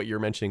back to what you were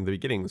mentioning at the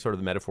beginning, sort of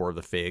the metaphor of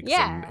the figs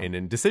and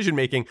in decision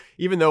making.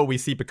 Even though we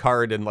see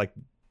Picard in like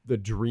the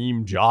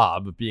dream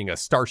job of being a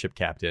starship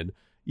captain,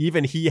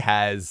 even he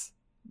has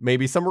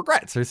maybe some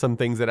regrets or some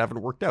things that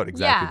haven't worked out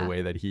exactly the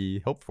way that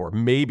he hoped for.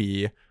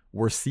 Maybe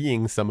we're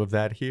seeing some of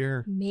that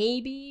here.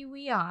 Maybe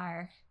we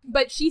are.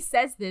 But she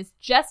says this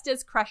just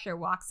as Crusher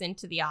walks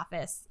into the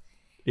office.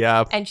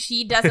 Yeah. And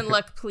she doesn't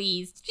look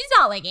pleased. She's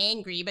not like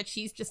angry, but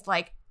she's just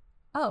like,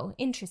 oh,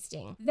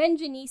 interesting. Then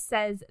Janice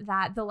says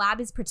that the lab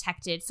is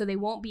protected, so they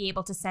won't be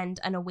able to send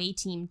an away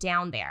team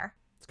down there.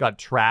 It's got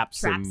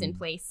traps in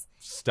place.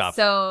 Stuff.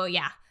 So,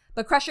 yeah.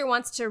 But Crusher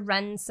wants to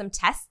run some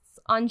tests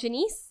on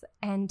Janice,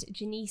 and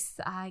Janice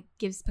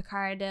gives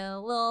Picard a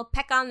little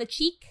peck on the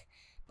cheek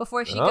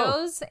before she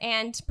goes,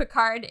 and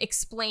Picard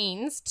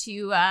explains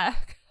to, I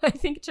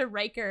think to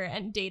Riker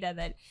and Data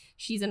that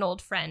she's an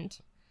old friend.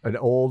 An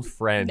old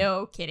friend.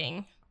 No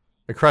kidding.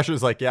 The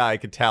Crusher's like, yeah, I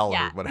could tell.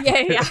 Yeah. Or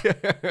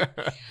whatever.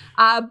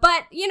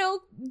 But,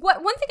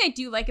 one thing I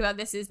do like about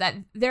this is that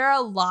there are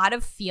a lot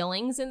of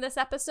feelings in this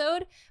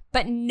episode,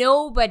 but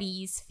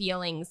nobody's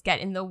feelings get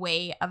in the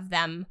way of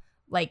them,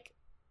 like,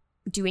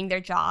 doing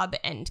their job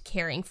and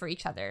caring for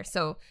each other.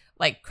 So,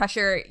 like,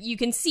 Crusher, you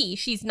can see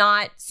she's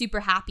not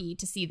super happy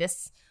to see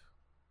this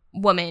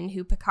woman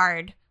who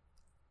Picard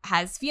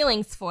has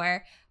feelings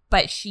for,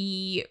 but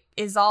she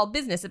is all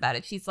business about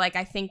it. She's like,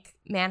 I think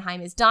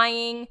Mannheim is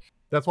dying.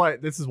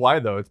 This is why,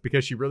 though. It's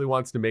because she really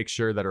wants to make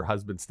sure that her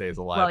husband stays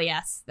alive. Well,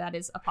 yes, that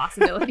is a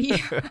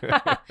possibility.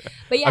 But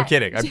yeah. I'm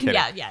kidding.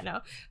 Yeah,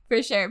 no,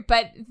 for sure.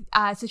 But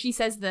so she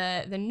says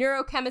the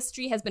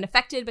neurochemistry has been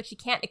affected, but she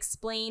can't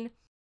explain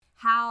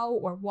how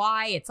or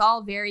why. It's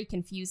all very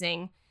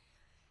confusing.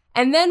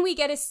 And then we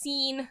get a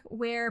scene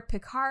where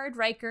Picard,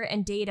 Riker,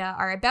 and Data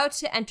are about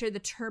to enter the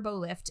turbo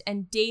lift,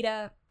 and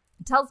Data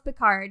tells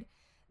Picard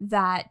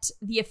that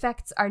the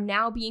effects are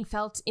now being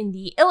felt in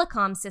the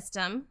Illicom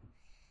system.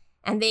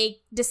 And they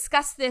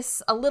discuss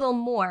this a little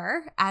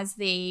more as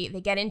they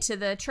get into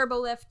the turbo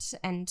lift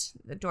and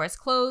the doors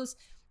close,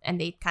 and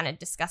they kind of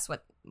discuss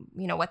what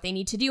they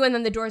need to do. And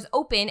then the doors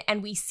open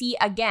and we see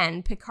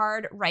again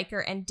Picard, Riker,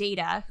 and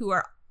Data, who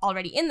are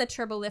already in the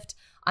turbo lift,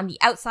 on the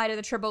outside of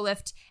the turbo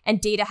lift. And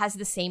Data has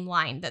the same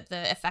line that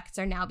the effects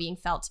are now being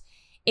felt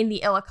in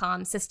the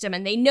Illicom system.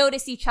 And they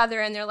notice each other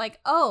and they're like,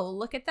 oh,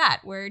 look at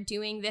that. We're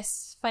doing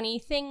this funny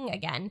thing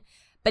again.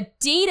 But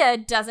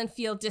Data doesn't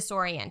feel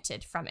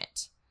disoriented from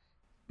it.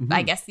 Mm-hmm.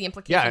 I guess the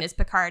implication is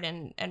Picard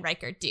and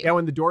Riker do. Yeah,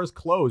 when the doors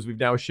close, we've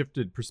now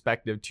shifted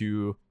perspective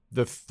to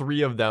the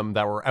three of them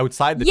that were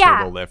outside the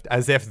turbo lift,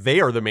 as if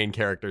they are the main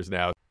characters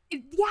now.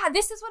 Yeah,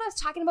 this is what I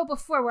was talking about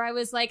before, where I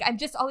was like, I'm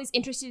just always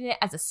interested in it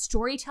as a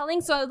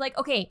storytelling. So I was like,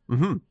 okay,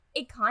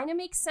 It kind of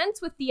makes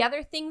sense with the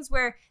other things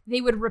where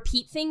they would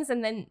repeat things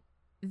and then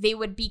they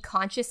would be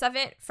conscious of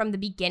it from the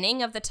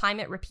beginning of the time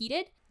it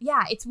repeated.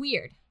 Yeah, it's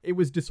weird. It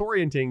was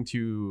disorienting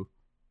to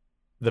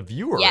the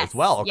viewer as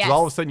well, because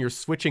all of a sudden you're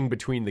switching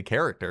between the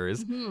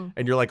characters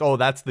and you're like, oh,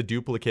 that's the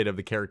duplicate of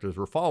the characters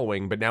we're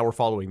following, but now we're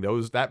following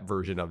that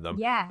version of them.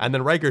 Yeah. And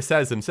then Riker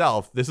says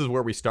himself, this is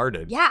where we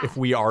started. Yeah. If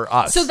we are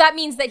us. So that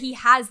means that he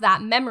has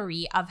that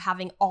memory of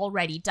having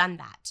already done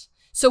that.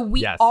 So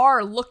we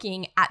are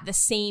looking at the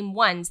same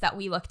ones that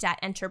we looked at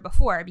Enter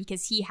before,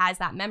 because he has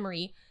that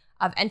memory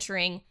of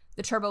entering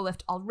the turbo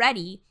lift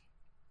already.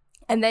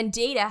 And then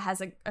Data has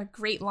a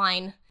great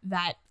line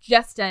that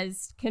just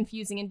as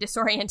confusing and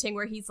disorienting,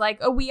 where he's like,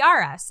 oh, we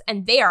are us,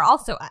 and they are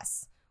also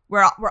us.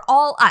 We're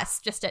all us,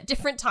 just at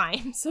different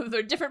times. So there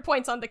are different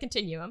points on the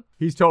continuum.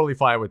 He's totally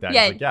fine with that.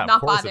 Yeah, he's like, not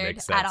of course bothered it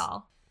makes sense. at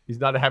all. He's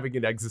not having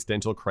an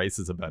existential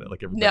crisis about it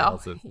like everybody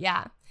else is.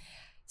 Yeah.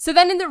 So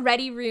then in the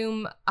ready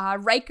room,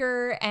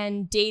 Riker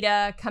and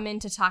Data come in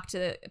to talk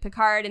to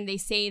Picard, and they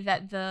say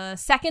that the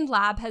second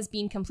lab has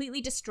been completely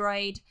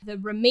destroyed. The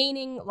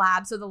remaining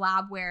lab, so the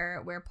lab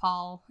where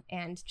Paul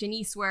and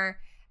Janice were,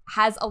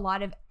 has a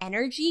lot of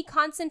energy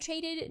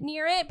concentrated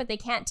near it, but they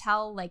can't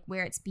tell like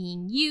where it's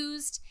being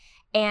used.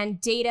 And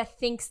Data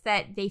thinks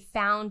that they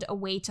found a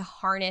way to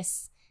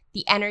harness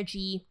the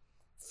energy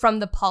from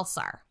the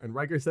pulsar. And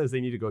Riker says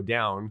they need to go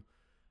down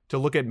to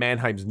look at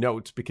Mannheim's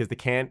notes because they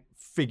can't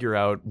figure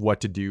out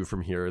what to do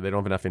from here. They don't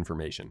have enough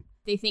information.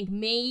 They think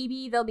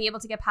maybe they'll be able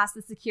to get past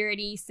the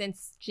security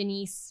since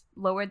Janice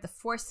lowered the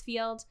force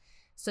field.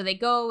 So they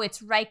go,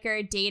 it's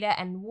Riker, Data,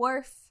 and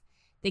Worf.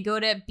 They go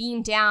to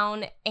beam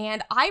down,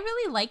 and I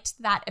really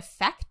liked that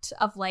effect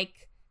of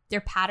like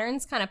their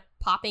patterns kind of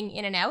popping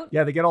in and out.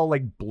 Yeah, they get all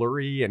like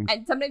blurry and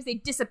sometimes they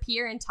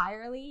disappear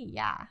entirely.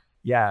 Yeah.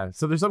 Yeah,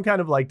 so there's some kind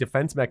of like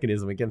defense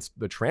mechanism against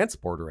the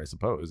transporter, I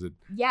suppose.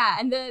 Yeah,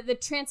 and the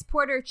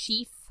transporter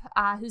chief,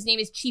 whose name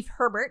is Chief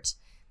Herbert,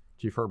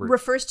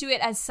 refers to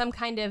it as some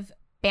kind of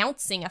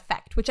bouncing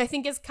effect, which I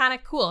think is kind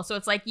of cool. So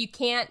it's like you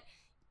can't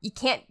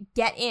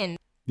get in.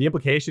 The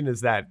implication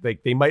is that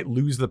like they might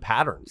lose the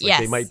patterns. Like, yes.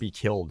 They might be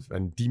killed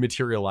and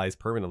dematerialize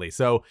permanently.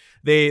 So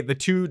the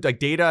two, like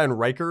Data and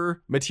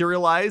Riker,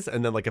 materialize,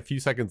 and then like a few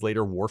seconds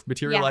later, Worf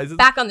materializes. Yeah,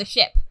 back on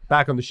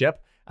the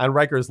ship. And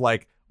Riker's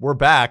like, we're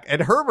back.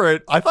 And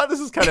Herbert, I thought this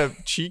was kind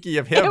of cheeky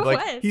of him.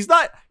 He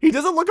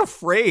doesn't look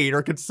afraid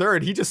or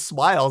concerned. He just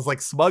smiles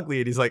like smugly,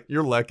 and he's like,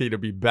 you're lucky to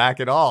be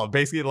back at all.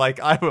 Basically like,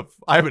 I'm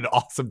an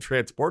awesome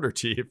transporter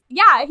chief.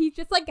 Yeah, he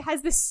just like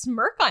has this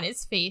smirk on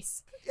his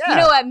face. Yeah. You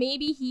know what?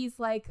 Maybe he's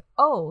like,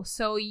 oh,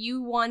 so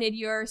you wanted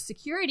your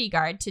security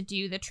guard to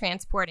do the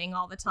transporting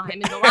all the time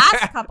in the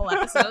last couple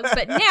episodes,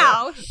 but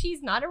now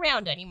she's not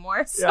around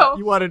anymore. So yeah,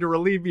 you wanted to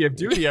relieve me of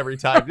duty every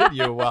time, didn't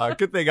you?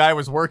 Good thing I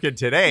was working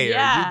today.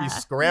 Yeah. Or you'd be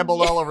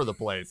scrambled all over the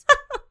place.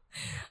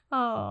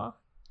 Oh,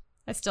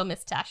 I still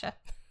miss Tasha.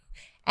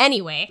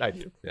 Anyway. I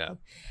do, yeah.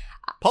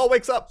 Paul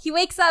wakes up. He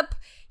wakes up.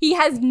 He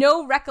has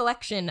no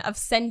recollection of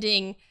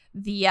sending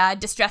the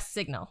distress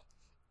signal.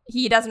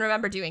 He doesn't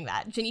remember doing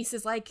that. Janice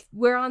is like,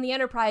 we're on the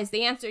Enterprise.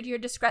 They answered your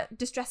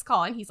distress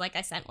call. And he's like,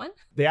 I sent one.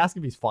 They ask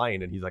if he's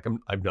fine. And he's like,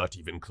 I'm not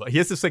even close. He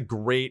has this like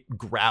great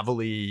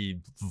gravelly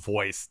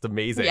voice. It's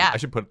amazing. Yeah. I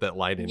should put that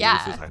line in.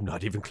 Yeah. He says, I'm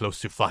not even close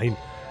to fine.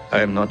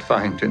 I am not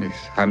fine, Janice.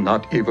 I'm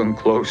not even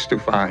close to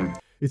fine.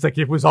 It's like,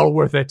 it was all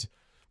worth it.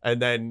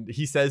 And then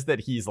he says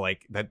that he's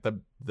like, that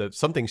the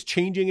something's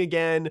changing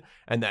again,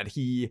 and that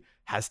he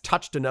has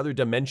touched another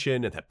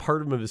dimension, and that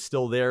part of him is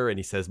still there. And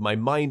he says, my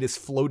mind is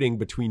floating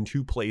between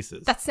two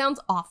places. That sounds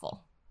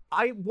awful.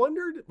 I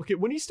wondered, okay,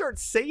 when he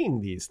starts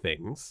saying these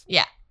things,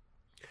 yeah,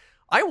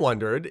 I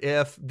wondered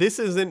if this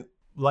isn't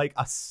like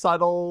a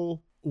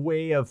subtle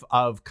way of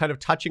kind of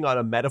touching on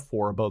a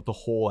metaphor about the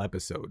whole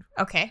episode.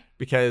 Okay.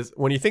 Because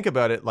when you think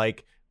about it,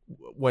 like,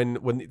 when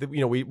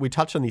you know we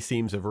touch on these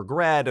themes of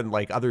regret and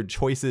like other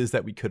choices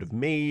that we could have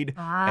made,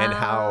 and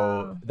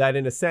how that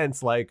in a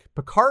sense like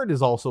Picard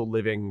is also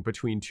living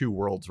between two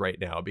worlds right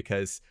now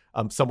because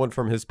someone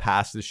from his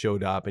past has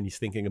showed up and he's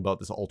thinking about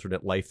this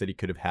alternate life that he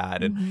could have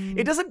had, and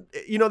it doesn't,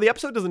 you know, the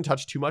episode doesn't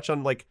touch too much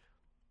on like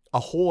a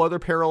whole other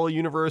parallel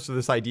universe or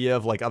this idea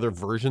of like other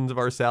versions of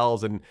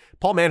ourselves, and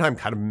Paul Mannheim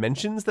kind of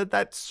mentions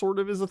that sort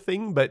of is a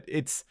thing, but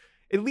it's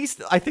at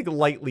least I think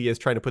lightly is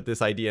trying to put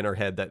this idea in our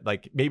head that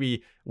like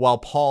maybe while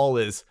Paul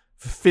is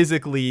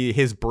physically,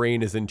 his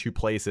brain is in two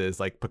places,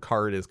 like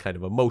Picard is kind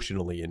of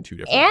emotionally in two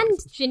different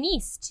places. And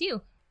Janice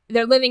too.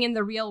 They're living in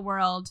the real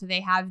world. They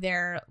have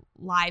their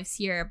lives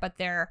here, but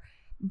their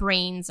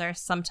brains are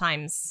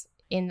sometimes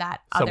in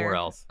that somewhere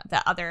else.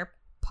 The other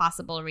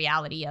possible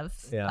reality of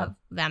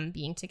them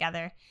being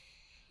together.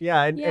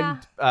 Yeah,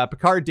 and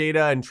Picard,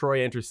 Data, and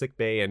Troy enter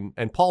sickbay,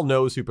 and Paul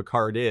knows who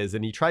Picard is,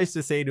 and he tries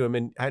to say to him,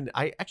 and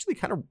I actually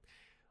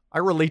I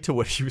relate to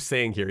what he was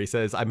saying here. He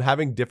says, I'm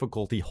having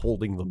difficulty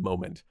holding the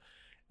moment.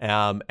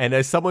 And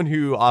as someone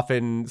who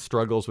often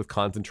struggles with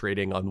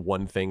concentrating on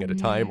one thing at a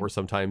time, or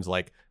sometimes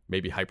like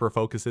maybe hyper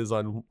focuses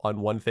on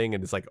one thing,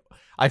 and it's like,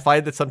 I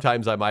find that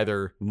sometimes I'm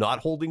either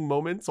not holding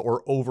moments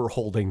or over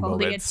holding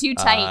moments. Holding it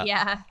too tight,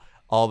 yeah.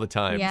 All the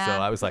time. Yeah. So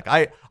I was like,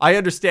 I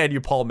understand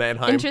you, Paul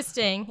Mannheim.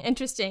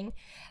 Interesting.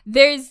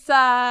 There's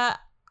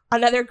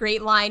another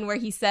great line where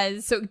he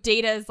says, so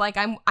Data is like,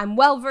 I'm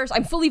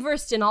fully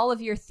versed in all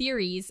of your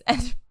theories.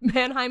 And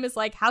Mannheim is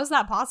like, how's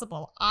that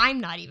possible? I'm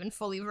not even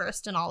fully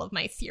versed in all of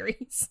my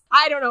theories.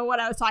 I don't know what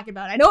I was talking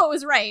about. I know it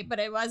was right, but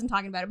I wasn't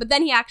talking about it. But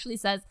then he actually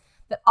says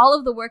that all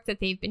of the work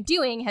that they've been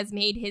doing has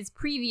made his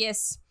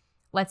previous,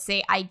 let's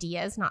say,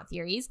 ideas, not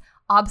theories,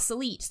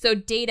 obsolete. So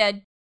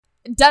Data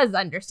does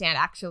understand,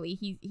 actually.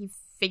 He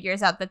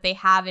figures out that they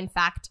have, in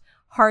fact,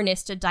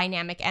 harnessed a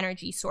dynamic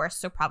energy source,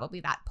 so probably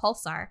that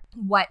pulsar.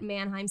 What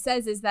Mannheim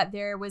says is that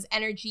there was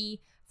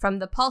energy from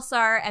the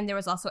pulsar, and there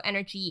was also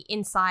energy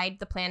inside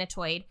the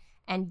planetoid,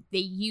 and they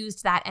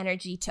used that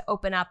energy to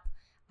open up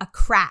a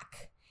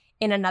crack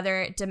in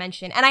another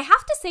dimension. And I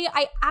have to say,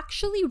 I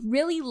actually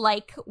really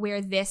like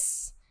where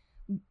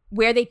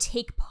they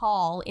take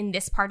Paul in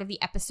this part of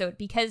the episode,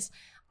 because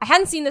I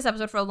hadn't seen this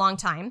episode for a long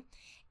time,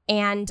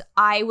 and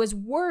I was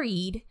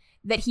worried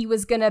that he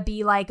was going to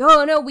be like,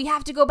 oh no, we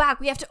have to go back.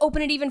 We have to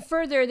open it even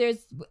further.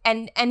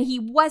 And he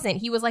wasn't.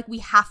 He was like, we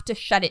have to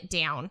shut it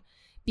down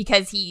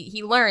because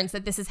he learns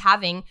that this is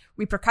having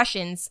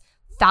repercussions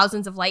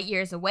thousands of light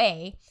years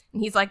away.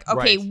 And he's like,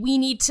 okay, we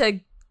need to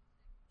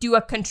do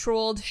a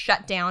controlled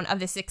shutdown of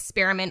this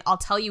experiment. I'll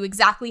tell you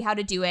exactly how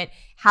to do it,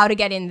 how to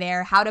get in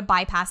there, how to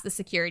bypass the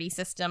security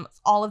system,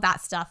 all of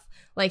that stuff.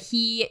 Like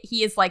he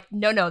is like,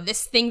 no,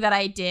 this thing that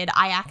I did,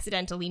 I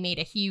accidentally made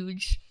a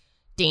huge,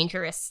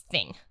 dangerous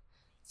thing.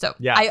 So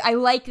yeah. I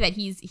like that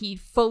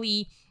he's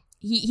fully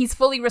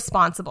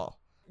responsible.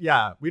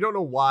 Yeah, we don't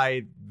know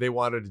why they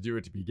wanted to do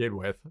it to begin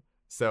with.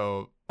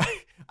 So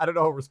I don't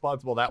know how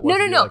responsible that was.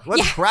 No. Like,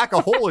 let's crack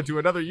a hole into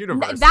another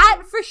universe.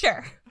 That for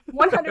sure.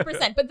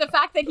 100%. But the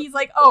fact that he's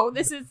like, oh,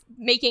 this is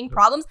making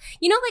problems.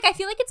 You know, like, I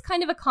feel like it's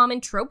kind of a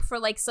common trope for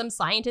like some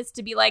scientists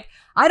to be like,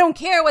 I don't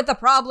care what the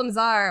problems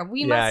are.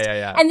 We must.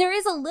 Yeah. And there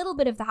is a little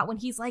bit of that when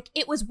he's like,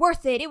 it was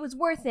worth it. It was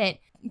worth it.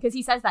 Because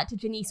he says that to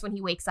Janice when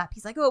he wakes up.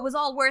 He's like, oh, it was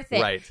all worth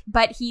it. Right.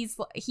 But he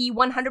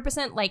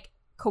 100% like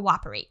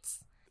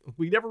cooperates.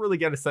 We never really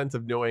get a sense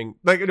of knowing,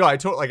 like, no, I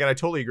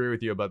totally agree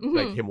with you about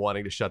like him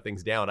wanting to shut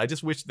things down. I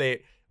just wish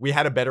we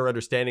had a better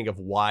understanding of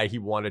why he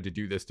wanted to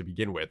do this to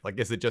begin with. Like,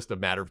 is it just a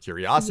matter of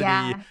curiosity?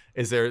 Yeah.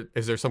 Is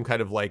there some kind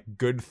of like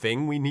good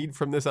thing we need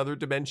from this other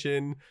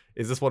dimension?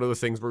 Is this one of those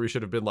things where we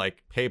should have been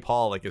like, hey,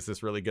 Paul, like, is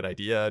this really a good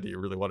idea? Do you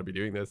really want to be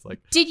doing this? Like,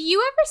 did you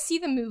ever see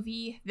the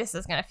movie? This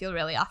is going to feel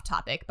really off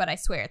topic, but I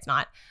swear it's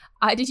not.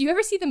 Did you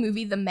ever see the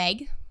movie The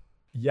Meg?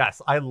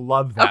 Yes, I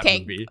love that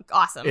movie.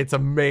 Awesome. It's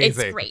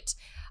amazing. It's great.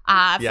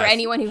 For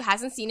anyone who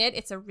hasn't seen it,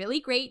 it's a really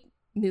great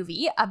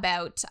movie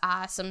about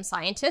some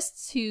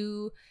scientists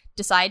who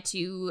decide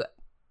to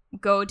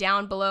go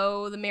down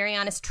below the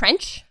Marianas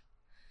Trench,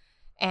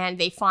 and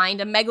they find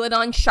a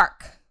megalodon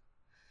shark.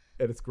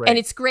 And it's great.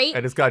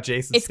 And it's got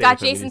Jason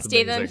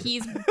Statham.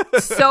 He's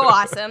so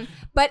awesome.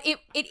 But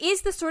it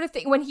is the sort of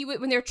thing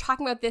when they're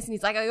talking about this, and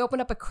he's like, I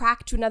opened up a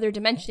crack to another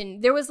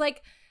dimension. There was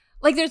like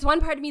there's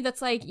one part of me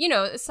that's like, you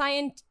know,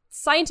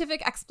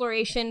 scientific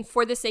exploration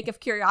for the sake of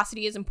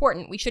curiosity is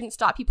important. We shouldn't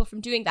stop people from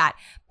doing that.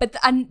 But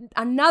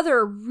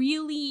another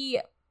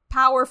really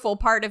powerful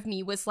part of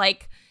me was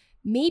like,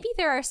 maybe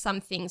there are some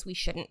things we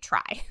shouldn't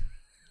try.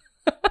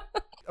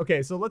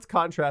 Okay, so let's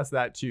contrast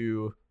that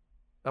to...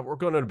 we're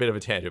going on a bit of a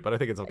tangent, but I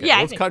think it's okay. Yeah,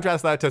 let's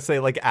contrast that to, say,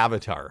 like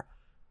Avatar,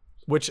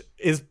 which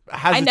has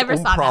its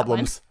own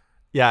problems.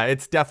 Yeah,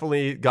 it's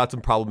definitely got some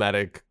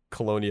problematic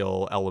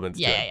colonial elements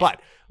to it. Yeah. But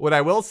what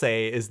I will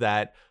say is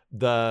that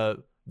the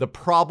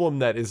problem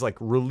that is like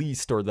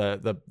released, or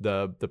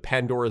the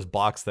Pandora's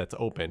box that's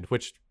opened,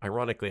 which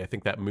ironically I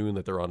think that moon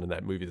that they're on in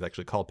that movie is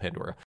actually called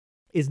Pandora,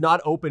 is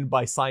not opened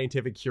by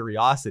scientific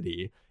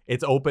curiosity.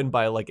 It's opened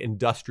by like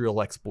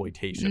industrial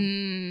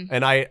exploitation.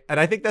 And I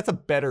think that's a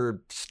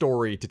better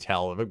story to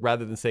tell,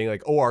 rather than saying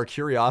like, oh, our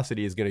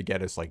curiosity is going to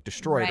get us like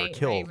destroyed or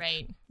killed.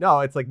 Right. No,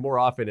 it's like more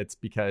often it's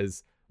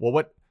because, well,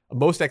 what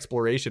most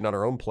exploration on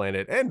our own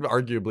planet, and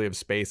arguably of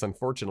space,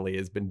 unfortunately,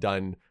 has been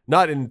done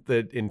not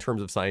in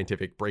terms of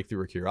scientific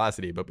breakthrough or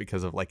curiosity, but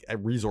because of like a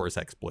resource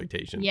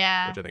exploitation.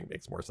 Yeah, which I think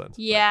makes more sense.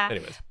 Yeah. But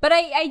anyways, but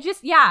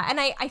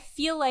I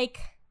feel like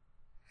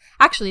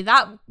actually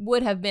that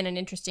would have been an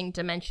interesting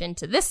dimension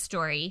to this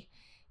story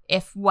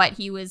if what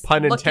he was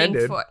Pun looking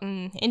intended. for.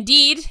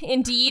 Indeed,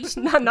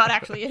 not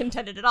actually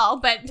intended at all.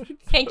 But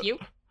thank you,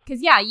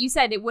 because you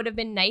said it would have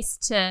been nice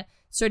to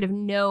sort of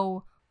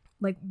know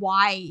like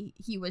why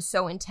he was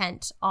so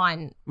intent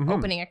on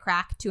opening a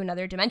crack to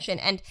another dimension.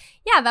 And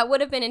that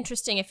would have been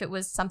interesting if it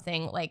was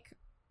something like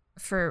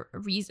for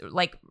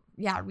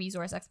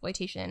resource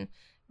exploitation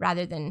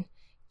rather than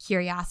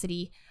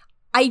curiosity.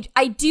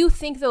 I do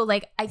think though,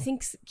 like, I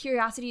think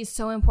curiosity is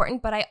so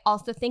important, but I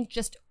also think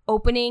just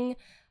opening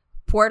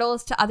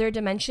portals to other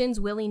dimensions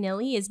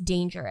willy-nilly is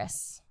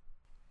dangerous.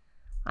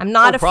 I'm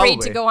not afraid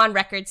to go on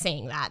record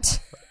saying that.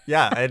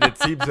 Yeah, and it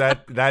seems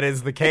that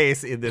is the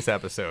case in this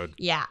episode.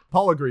 Yeah.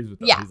 Paul agrees with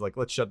that. Yeah. He's like,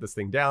 let's shut this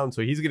thing down.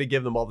 So he's going to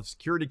give them all the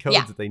security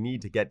codes that they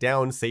need to get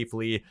down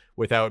safely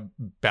without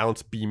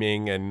bounce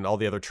beaming and all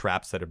the other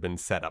traps that have been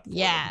set up for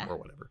them or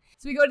whatever.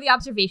 So we go to the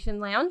observation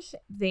lounge.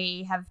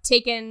 They have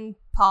taken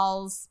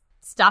Paul's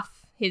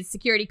stuff, his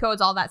security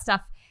codes, all that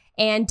stuff.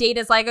 And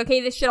Data's like,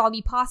 okay, this should all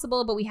be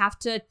possible, but we have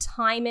to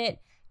time it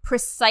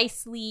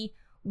precisely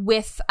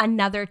with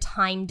another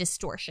time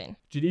distortion.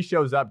 Janice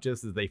shows up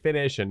just as they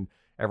finish, and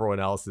everyone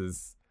else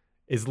is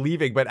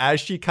leaving. But as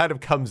she kind of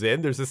comes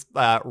in, there's this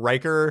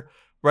Riker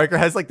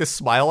has like this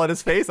smile on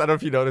his face. I don't know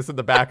if you notice in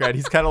the background.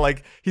 He's kind of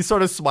like, he's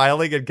sort of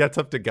smiling and gets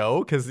up to go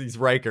because he's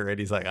Riker, and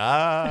he's like,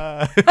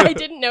 I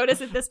didn't notice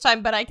it this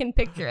time, but I can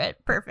picture it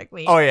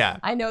perfectly. Oh yeah,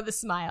 I know the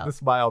smile.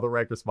 The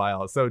Riker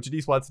smile. So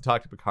Janice wants to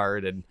talk to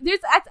Picard, and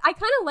I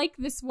kind of like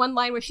this one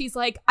line where she's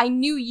like, I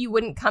knew you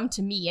wouldn't come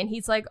to me, and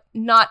he's like,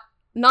 not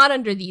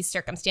under these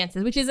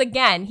circumstances, which is,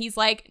 again, he's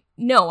like,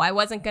 no, I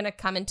wasn't going to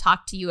come and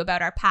talk to you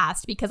about our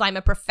past because I'm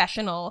a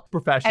professional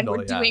and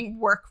we're doing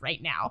work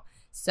right now.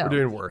 So we're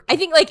doing work. I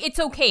think like it's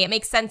okay. It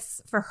makes sense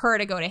for her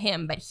to go to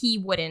him, but he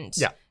wouldn't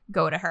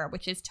go to her,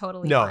 which is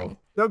totally fine.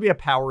 That would be a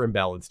power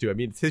imbalance too. I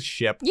mean, it's his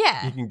ship.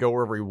 Yeah. He can go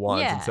wherever he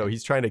wants. Yeah. And so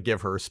he's trying to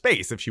give her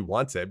space if she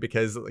wants it,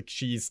 because like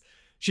she's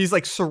she's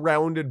like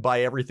surrounded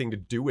by everything to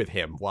do with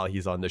him while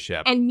he's on the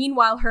ship. And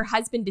meanwhile, her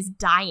husband is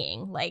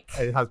dying. Like,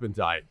 her husband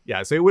died.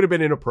 Yeah, so it would have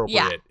been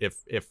inappropriate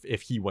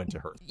if he went to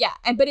her. Yeah,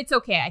 but it's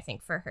okay, I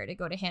think, for her to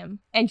go to him.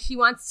 And she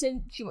wants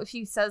to.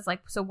 She says,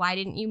 like, so why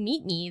didn't you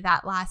meet me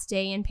that last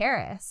day in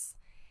Paris?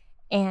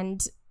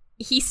 And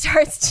he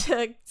starts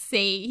to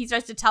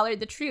tell her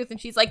the truth, and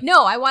she's like,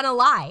 no, I want to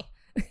lie.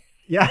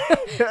 Yeah,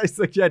 it's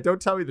like, yeah,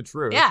 don't tell me the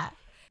truth. Yeah.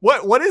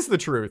 What is the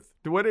truth?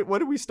 What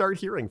do we start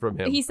hearing from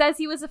him? He says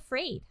he was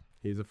afraid.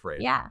 He's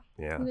afraid. Yeah.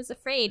 He was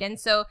afraid. And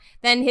so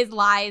then his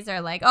lies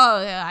are like, oh,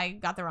 I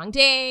got the wrong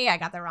day. I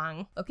got the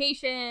wrong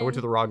location. I went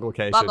to the wrong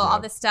location. Blah, blah, all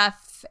this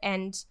stuff.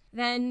 And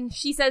then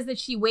she says that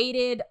she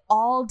waited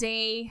all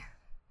day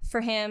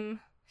for him.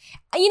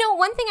 You know,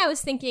 one thing I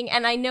was thinking,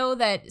 and I know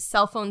that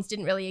cell phones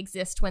didn't really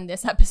exist when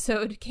this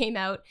episode came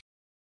out,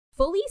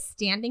 fully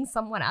standing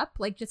someone up,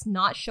 like just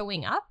not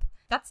showing up,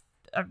 that's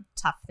a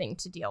tough thing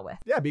to deal with.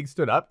 Yeah, being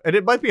stood up. And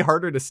it might be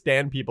harder to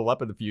stand people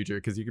up in the future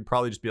because you could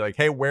probably just be like,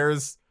 hey,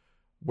 where's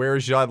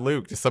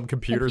Jean-Luc to some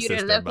computer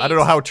system? Locate. I don't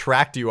know how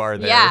tracked you are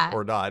there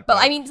or not. But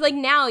I mean, like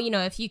now, you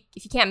know, if you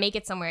can't make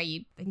it somewhere,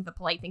 I think the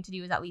polite thing to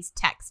do is at least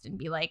text and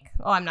be like,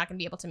 oh, I'm not going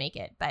to be able to make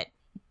it. But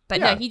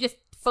no, he just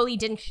fully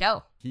didn't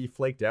show. He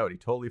flaked out. He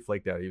totally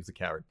flaked out. He was a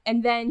coward.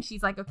 And then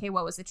she's like, okay,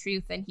 what was the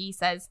truth? And he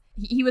says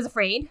he was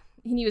afraid.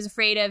 And he was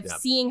afraid of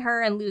seeing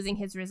her and losing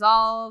his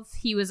resolve.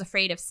 He was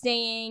afraid of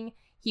staying.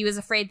 He was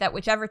afraid that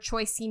whichever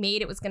choice he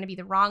made, it was going to be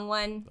the wrong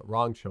one. The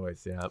wrong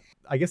choice, yeah.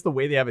 I guess the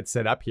way they have it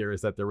set up here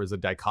is that there was a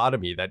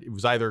dichotomy, that it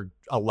was either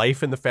a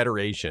life in the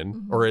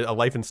Federation or a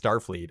life in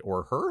Starfleet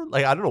or her.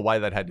 Like, I don't know why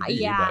that had to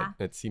be,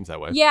 but it seems that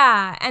way.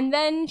 Yeah, and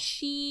then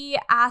she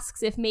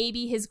asks if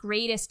maybe his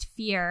greatest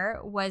fear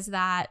was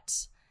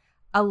that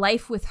a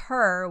life with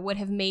her would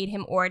have made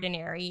him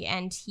ordinary,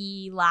 and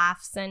he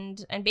laughs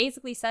and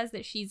basically says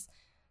that she's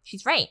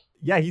right.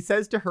 Yeah, he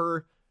says to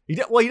her, he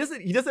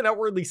doesn't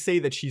outwardly say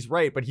that she's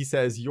right, but he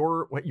says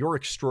you're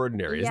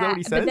extraordinary. Isn't that what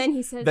he says? But then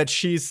he says that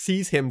she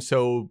sees him,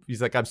 so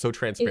he's like, I'm so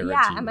transparent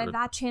to you. Am I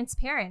that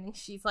transparent? And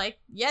she's like,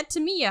 yeah, to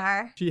me you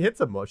are. She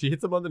hits him on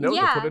the nose.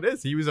 That's what it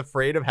is. He was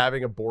afraid of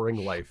having a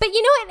boring life. But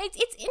you know what?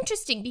 It's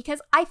interesting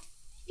because I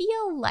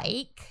feel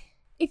like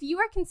if you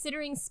are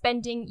considering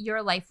spending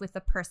your life with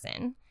a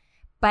person,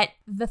 but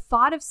the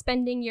thought of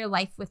spending your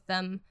life with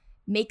them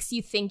makes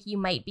you think you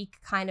might be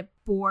kind of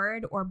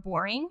bored or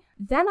boring,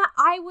 then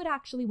I would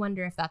actually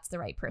wonder if that's the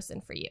right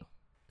person for you.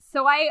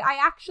 So I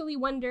actually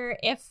wonder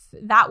if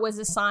that was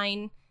a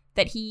sign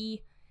that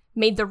he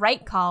made the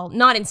right call,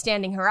 not in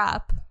standing her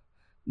up,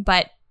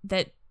 but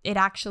that it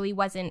actually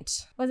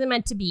wasn't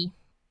meant to be.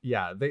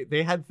 Yeah,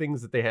 they had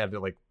things that they had to,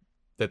 like,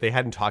 that they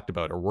hadn't talked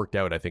about or worked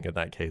out, I think, in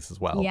that case as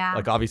well. Yeah.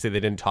 Like, obviously they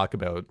didn't talk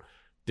about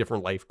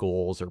different life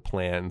goals or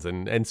plans,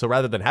 and so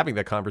rather than having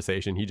that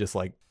conversation, he just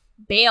like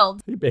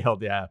bailed. He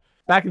bailed, yeah.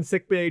 Back in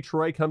sickbay,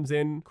 Troi comes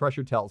in.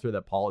 Crusher tells her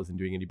that Paul isn't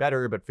doing any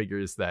better, but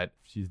figures that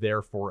she's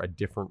there for a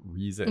different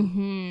reason.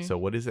 Mm-hmm. So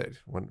what is it?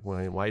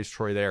 Why is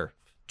Troi there?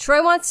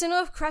 Troi wants to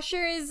know if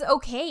Crusher is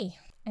okay.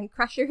 And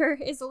Crusher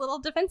is a little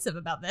defensive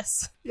about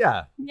this.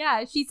 Yeah.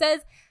 Yeah, she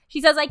says,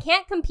 I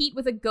can't compete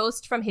with a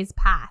ghost from his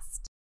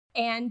past.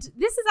 And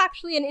this is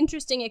actually an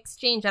interesting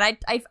exchange. And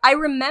I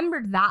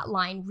remembered that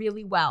line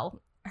really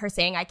well. Her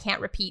saying, I can't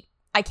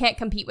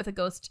compete with a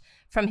ghost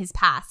from his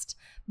past.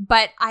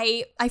 But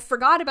I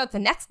forgot about the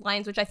next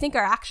lines, which I think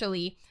are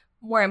actually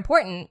more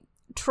important.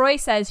 Troi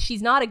says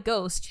she's not a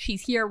ghost.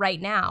 She's here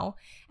right now.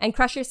 And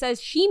Crusher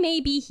says she may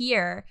be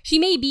here. She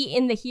may be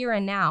in the here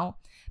and now,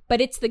 but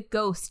it's the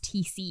ghost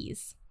he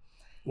sees.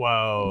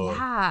 Whoa.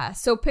 Yeah.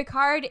 So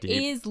Picard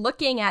is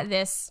looking at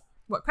this.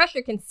 What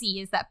Crusher can see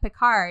is that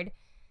Picard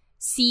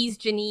sees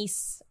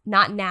Janice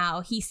not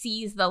now. He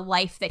sees the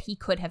life that he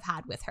could have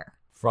had with her.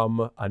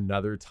 From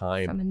another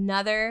time.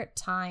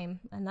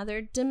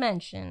 Another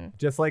dimension.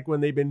 Just like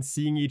when they've been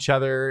seeing each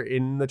other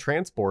in the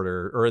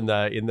transporter or in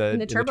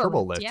the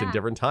turbo lift in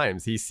different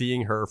times. He's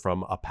seeing her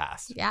from a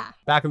past. Yeah.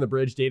 Back on the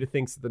bridge, Data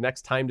thinks that the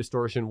next time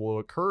distortion will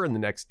occur in the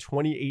next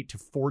 28 to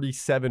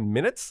 47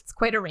 minutes. It's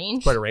quite a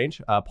range.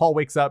 Paul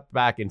wakes up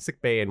back in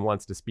sickbay and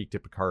wants to speak to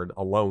Picard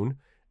alone.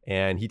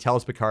 And he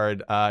tells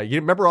Picard, you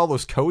remember all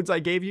those codes I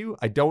gave you?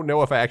 I don't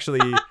know if I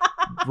actually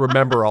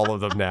remember all of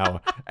them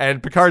now.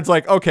 And Picard's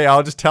like, okay,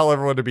 I'll just tell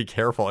everyone to be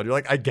careful. And you're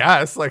like, I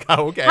guess, like,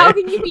 okay. How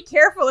can you be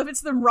careful if it's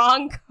the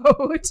wrong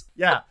code?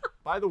 Yeah.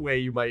 By the way,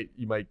 you might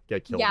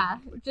get killed. Yeah.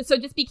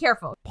 Just be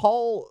careful.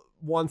 Paul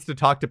wants to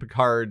talk to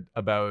Picard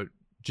about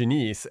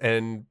Janice,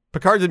 and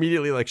Picard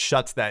immediately like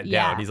shuts that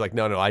down. He's like,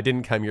 no, I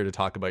didn't come here to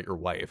talk about your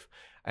wife.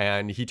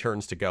 And he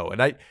turns to go.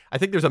 And I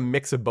think there's a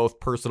mix of both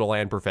personal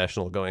and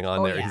professional going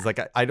on there. Yeah. He's like,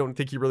 I don't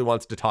think he really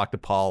wants to talk to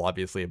Paul,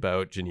 obviously,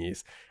 about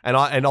Janice. And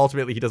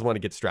ultimately, he doesn't want to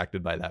get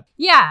distracted by that.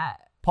 Yeah.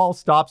 Paul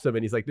stops him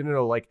and he's like,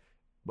 no, like,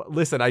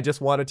 listen, I just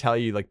want to tell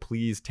you, like,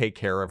 please take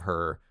care of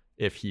her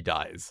if he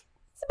dies.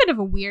 It's a bit of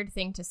a weird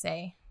thing to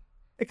say.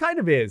 It kind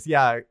of is,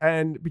 yeah.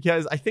 And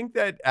because I think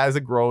that as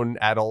a grown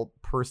adult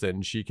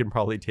person, she can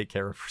probably take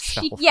care of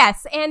herself.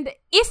 Yes. And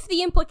if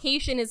the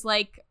implication is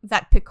like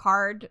that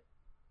Picard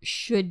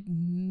should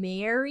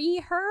marry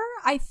her.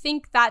 I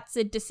think that's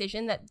a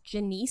decision that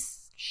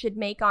Janice should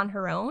make on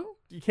her own.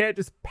 You can't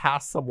just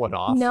pass someone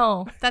off.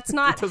 No, that's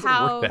not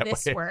how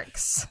this way.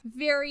 works.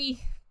 Very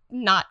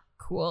not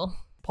cool.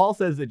 Paul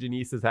says that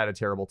Janice has had a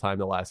terrible time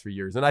the last few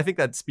years. And I think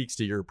that speaks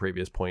to your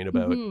previous point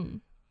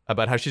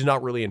about how she's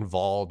not really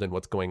involved in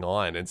what's going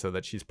on. And so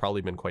that she's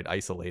probably been quite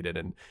isolated.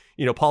 And,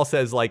 you know, Paul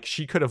says, like,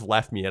 she could have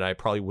left me and I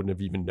probably wouldn't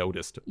have even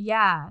noticed.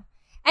 Yeah.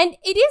 And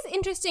it is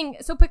interesting.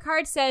 So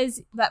Picard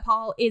says that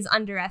Paul is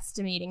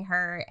underestimating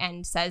her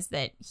and says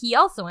that he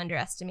also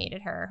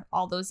underestimated her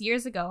all those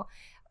years ago.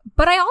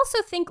 But I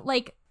also think,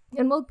 like,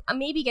 and we'll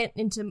maybe get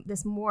into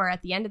this more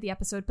at the end of the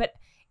episode, but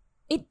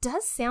it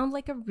does sound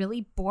like a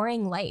really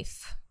boring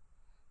life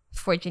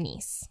for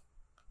Janice.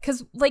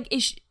 Because, like,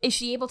 is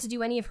she able to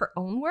do any of her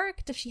own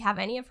work? Does she have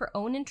any of her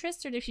own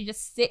interests? Or does she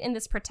just sit in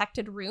this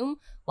protected room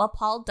while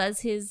Paul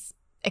does his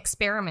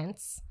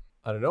experiments?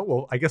 I don't know.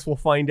 Well, I guess we'll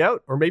find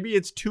out. Or maybe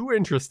it's too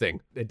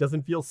interesting. It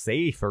doesn't feel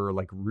safe or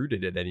like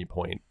rooted at any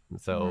point.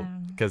 So,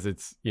 because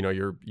it's, you know,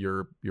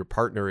 your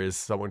partner is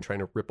someone trying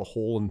to rip a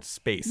hole in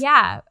space.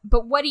 Yeah.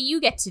 But what do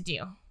you get to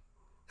do?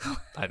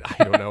 I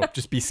don't know.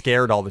 Just be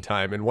scared all the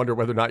time and wonder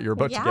whether or not you're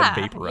about to get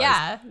vaporized.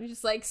 Yeah. You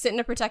just like sit in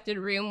a protected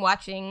room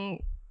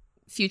watching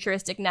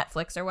futuristic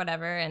Netflix or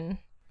whatever. And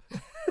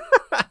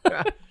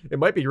it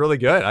might be really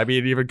good. I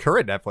mean, even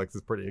current Netflix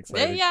is pretty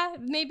exciting. Yeah,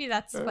 maybe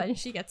that's fun.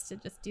 She gets to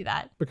just do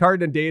that.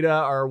 Picard and Data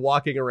are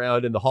walking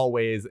around in the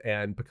hallways,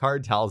 and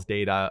Picard tells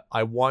Data,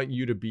 I want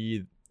you to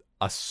be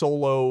a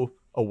solo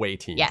away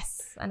team.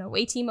 Yes, an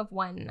away team of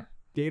one.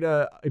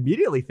 Data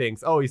immediately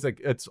thinks,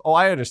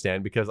 I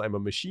understand because I'm a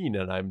machine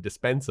and I'm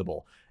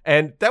dispensable.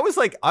 And that was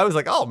like, I was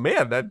like, oh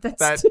man,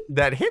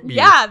 that hit me.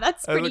 Yeah,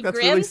 that's pretty that's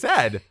grim. really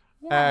sad.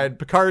 Yeah. And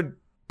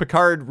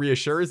Picard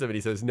reassures him and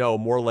he says, no,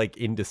 more like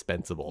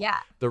indispensable. Yeah.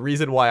 The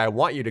reason why I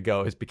want you to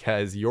go is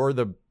because you're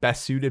the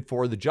best suited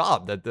for the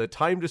job, that the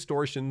time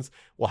distortions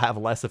will have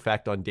less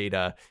effect on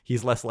Data.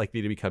 He's less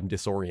likely to become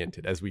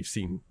disoriented, as we've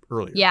seen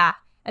earlier. Yeah.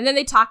 And then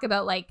they talk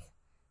about like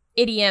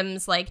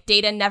idioms, like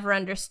Data never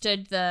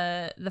understood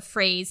the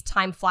phrase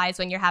time flies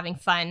when you're having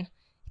fun.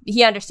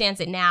 He understands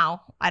it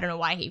now. I don't know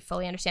why he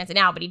fully understands it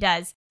now, but he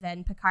does.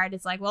 Then Picard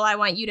is like, well, I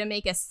want you to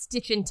make a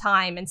stitch in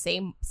time and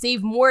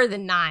save more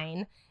than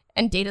 9.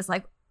 And Data's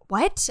like,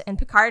 what? And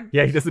Picard...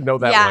 Yeah, he doesn't know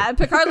that Yeah, one.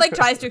 Picard like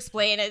tries to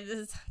explain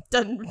it.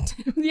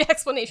 The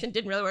explanation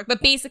didn't really work.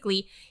 But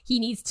basically, he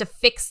needs to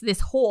fix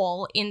this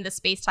hole in the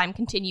space-time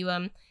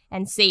continuum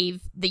and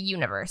save the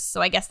universe.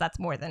 So I guess that's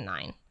more than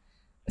 9.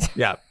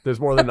 Yeah, there's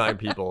more than 9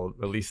 people,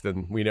 at least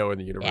than we know in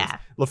the universe. Yeah.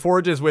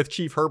 LaForge is with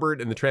Chief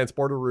Herbert in the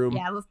transporter room,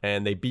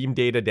 and they beam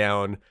Data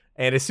down.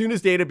 And as soon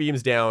as Data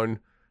beams down,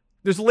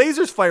 there's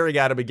lasers firing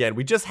at him again.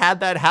 We just had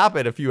that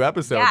happen a few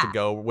episodes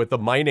ago with the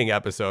mining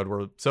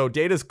episode. So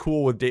Data's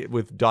cool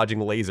with dodging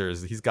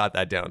lasers. He's got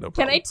that down. No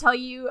problem. Can I tell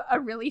you a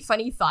really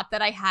funny thought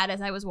that I had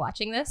as I was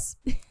watching this?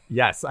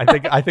 Yes,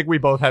 I think we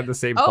both had the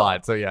same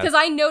thought. So yeah, because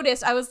I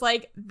noticed, I was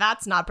like,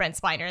 that's not Brent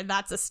Spiner.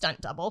 That's a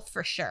stunt double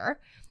for sure.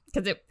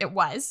 Because it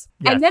was.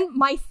 Yes. And then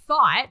my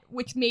thought,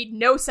 which made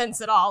no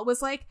sense at all,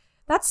 was like,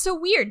 that's so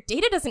weird.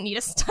 Data doesn't need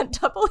a stunt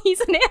double.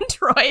 He's an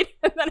android.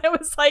 And then I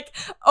was like,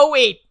 oh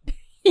wait.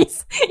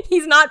 He's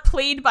not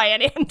played by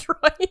an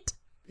android.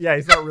 Yeah,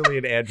 he's not really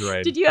an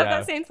android. Did you have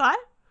that same thought?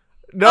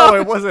 No,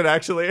 it wasn't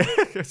actually.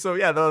 So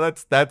yeah, no,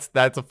 that's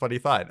a funny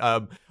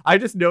thought. I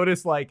just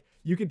noticed like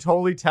you can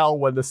totally tell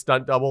when the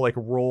stunt double like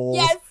rolls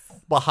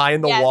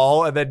behind the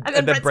wall and then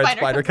Brent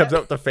Spiner comes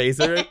out with the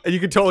phaser. And you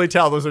can totally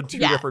tell those are two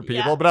different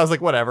people. But I was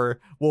like,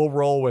 whatever, we'll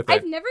roll with it.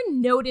 I've never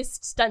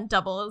noticed stunt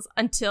doubles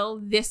until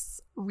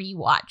this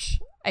rewatch,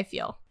 I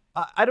feel.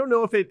 I don't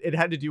know if it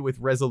had to do with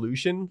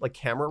resolution, like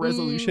camera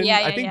resolution.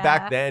 I think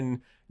back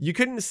then you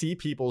couldn't see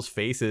people's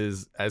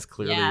faces as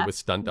clearly with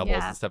stunt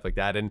doubles and stuff like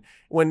that. And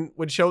when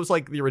shows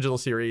like the original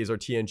series or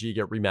TNG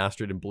get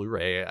remastered in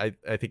Blu-ray,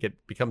 I think it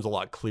becomes a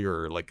lot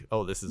clearer. Like,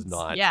 oh, this is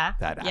not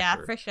that actor. Yeah,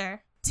 for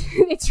sure.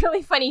 It's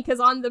really funny because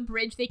on the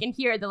bridge they can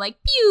hear the like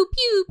pew,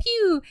 pew,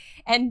 pew.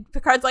 And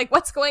Picard's like,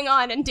 what's going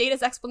on? And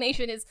Data's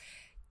explanation is,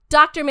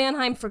 Dr.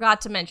 Mannheim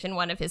forgot to mention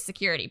one of his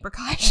security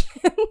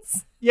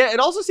precautions. Yeah, it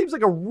also seems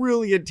like a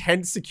really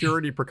intense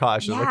security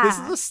precaution. Like, this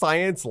is a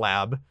science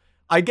lab.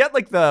 I get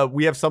like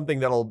we have something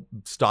that'll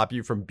stop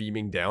you from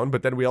beaming down,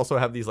 but then we also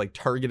have these like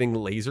targeting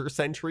laser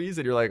sentries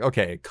and you're like,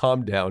 okay,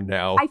 calm down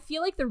now. I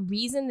feel like the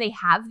reason they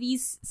have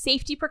these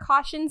safety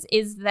precautions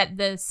is that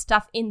the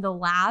stuff in the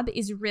lab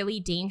is really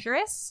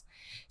dangerous.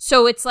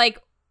 So it's like,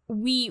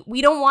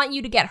 we don't want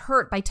you to get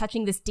hurt by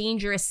touching this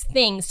dangerous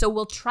thing, so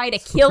we'll try to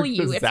kill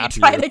you if you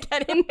try to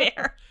get in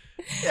there.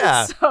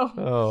 Yeah.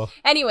 So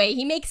anyway,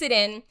 he makes it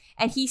in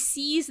and he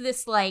sees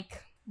this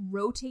like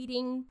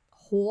rotating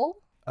hole.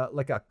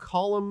 Like a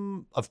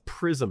column of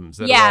prisms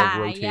that are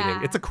all rotating.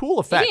 Yeah. It's a cool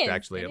effect,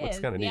 actually. It looks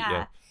kind of neat.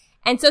 Yeah.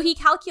 And so he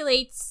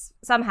calculates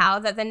somehow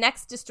that the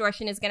next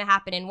distortion is going to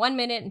happen in 1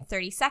 minute and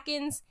 30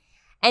 seconds.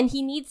 And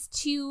he needs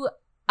to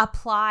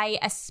apply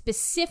a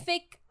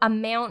specific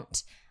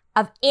amount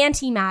of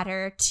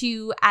antimatter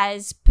to,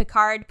 as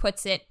Picard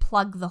puts it,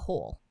 plug the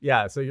hole.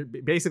 Yeah, so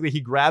basically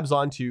he grabs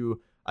onto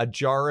a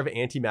jar of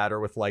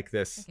antimatter with like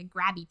this... Like a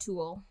grabby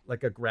tool.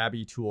 Like a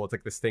grabby tool. It's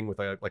like this thing with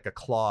a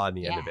claw on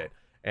the end of it.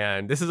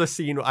 And this is a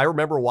scene, I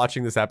remember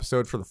watching this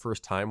episode for the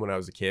first time when I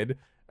was a kid,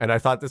 and I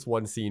thought this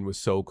one scene was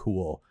so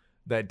cool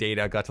that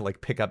Data got to like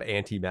pick up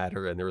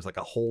antimatter, and there was like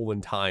a hole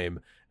in time.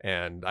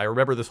 And I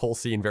remember this whole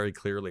scene very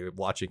clearly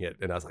watching it,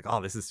 and I was like,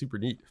 oh, this is super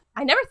neat.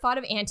 I never thought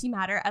of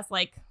antimatter as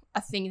like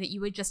a thing that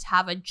you would just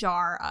have a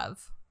jar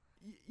of.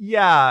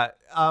 Yeah,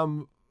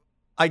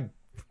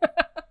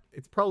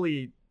 it's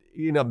probably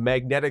in a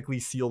magnetically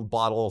sealed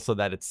bottle so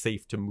that it's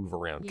safe to move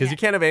around, because you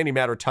can't have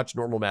antimatter touch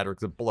normal matter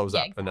because it blows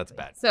up, and that's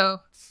bad. So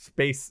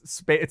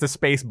space, it's a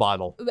space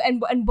bottle.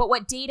 But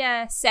what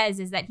Data says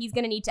is that he's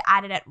going to need to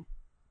add it at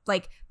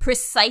like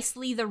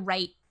precisely the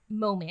right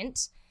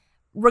moment,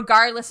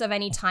 regardless of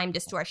any time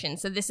distortion.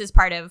 So this is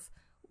part of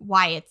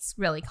why it's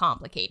really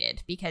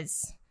complicated,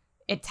 because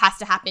it has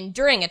to happen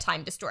during a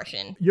time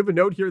distortion. You have a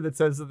note here that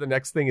says that the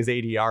next thing is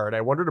ADR, and I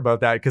wondered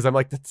about that because I'm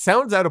like, that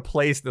sounds out of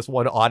place, this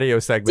one audio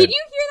segment. Did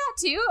you hear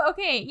that too?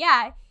 Okay,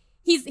 yeah.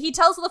 He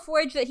tells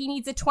LaForge that he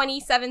needs a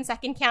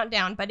 27-second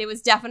countdown, but it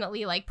was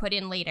definitely like put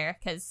in later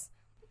because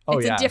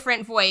it's a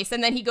different voice.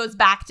 And then he goes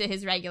back to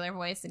his regular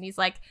voice and he's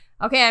like,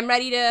 okay, I'm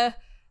ready to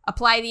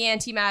apply the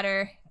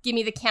antimatter. Give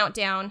me the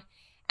countdown.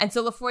 And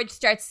so LaForge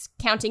starts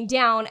counting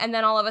down, and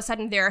then all of a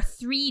sudden there are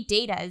 3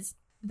 Datas.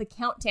 The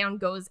countdown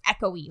goes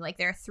echoey, like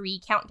there are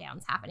 3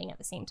 countdowns happening at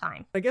the same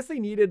time. I guess they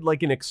needed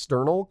like an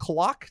external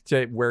clock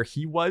to where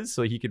he was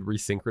so he could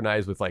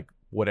resynchronize with like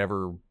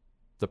whatever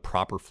the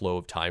proper flow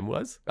of time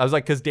was. I was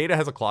like, because Data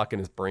has a clock in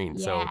his brain.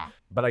 Yeah. So,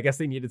 but I guess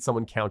they needed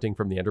someone counting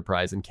from the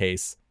Enterprise in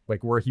case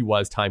like where he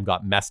was, time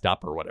got messed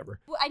up or whatever.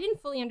 Well, I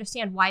didn't fully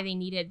understand why they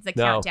needed the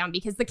countdown,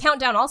 because the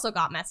countdown also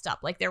got messed up.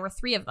 Like there were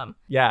 3 of them.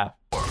 Yeah.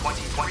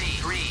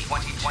 23,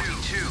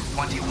 22,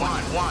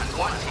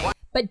 21.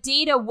 But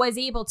Data was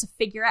able to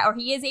figure out, or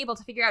he is able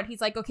to figure out, he's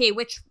like, okay,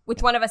 which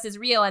one of us is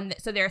real? And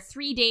so there are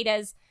 3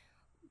 Datas,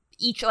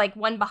 each like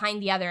one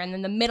behind the other. And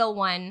then the middle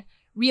one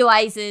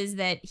realizes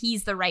that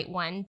he's the right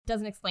one.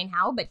 Doesn't explain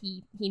how, but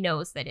he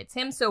knows that it's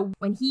him. So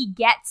when he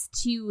gets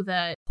to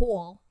the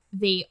hole,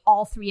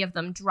 all 3 of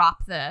them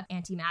drop the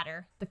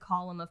antimatter. The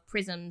column of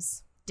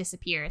prisms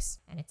disappears,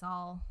 and it's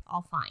all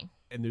fine.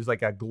 And there's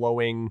like a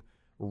glowing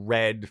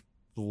red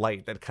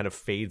light that kind of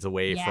fades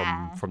away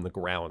from the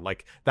ground.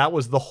 Like that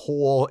was the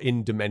hole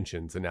in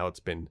dimensions, and now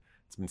it's been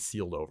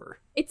sealed over.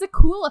 It's a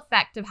cool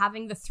effect of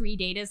having the 3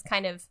 Datas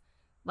kind of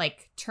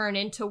like turn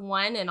into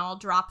one and all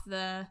drop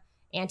the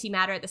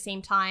antimatter at the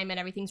same time, and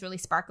everything's really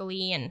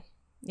sparkly, and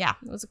yeah,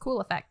 it was a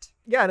cool effect.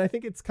 Yeah, and I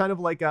think it's kind of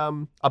like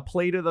a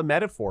play to the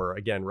metaphor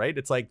again, right?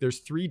 It's like there's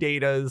 3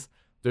 Datas,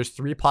 there's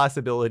 3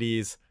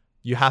 possibilities.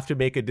 You have to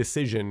make a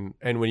decision,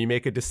 and when you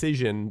make a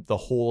decision, the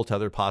hole to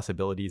other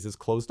possibilities is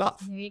closed off.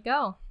 There you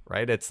go.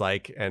 Right? It's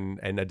like, and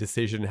a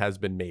decision has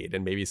been made,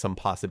 and maybe some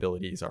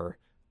possibilities are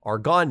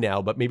gone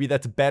now, but maybe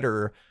that's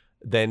better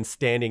than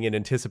standing in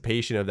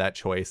anticipation of that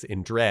choice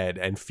in dread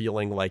and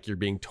feeling like you're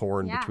being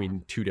torn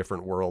between 2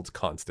 different worlds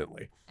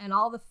constantly. And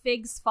all the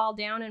figs fall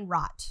down and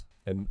rot.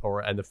 And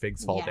the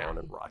figs fall down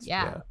and rot.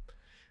 Yeah.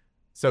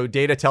 So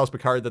Data tells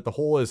Picard that the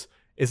hole is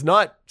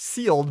not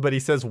sealed, but he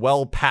says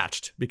well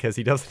patched because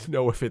he doesn't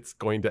know if it's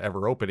going to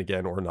ever open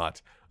again or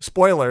not.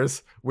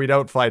 Spoilers, we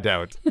don't find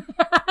out.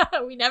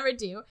 We never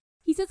do.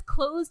 He says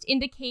closed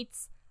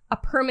indicates a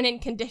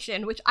permanent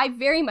condition, which I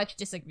very much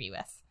disagree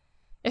with.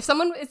 If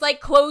someone is like,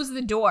 close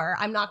the door,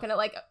 I'm not going to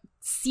like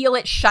seal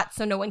it shut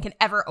so no one can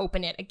ever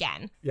open it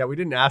again. Yeah, we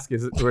didn't ask,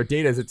 is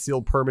it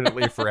sealed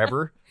permanently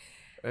forever?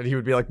 And he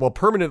would be like, well,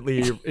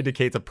 permanently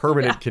indicates a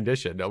permanent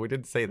condition. No, we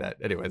didn't say that.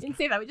 Anyways. We didn't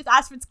say that. We just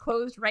asked if it's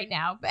closed right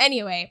now. But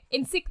anyway,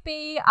 in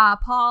sickbay,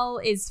 Paul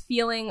is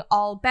feeling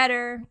all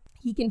better.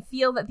 He can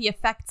feel that the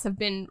effects have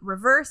been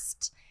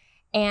reversed.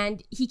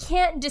 And he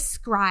can't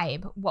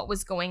describe what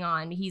was going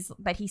on.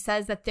 But he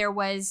says that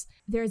there's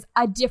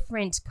a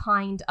different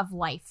kind of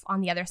life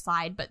on the other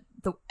side. But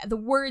the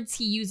words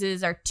he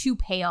uses are too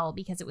pale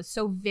because it was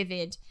so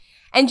vivid.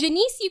 And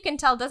Janice, you can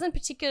tell, doesn't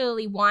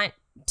particularly want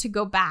to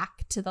go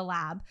back to the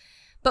lab.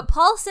 But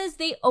Paul says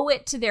they owe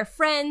it to their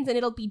friends and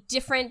it'll be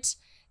different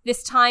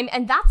this time.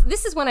 And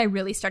this is when I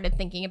really started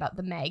thinking about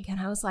the Meg. And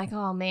I was like,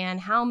 oh man,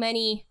 how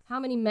many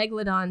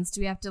megalodons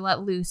do we have to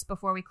let loose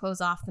before we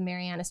close off the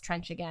Marianas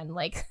Trench again?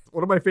 Like,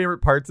 one of my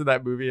favorite parts of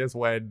that movie is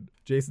when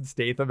Jason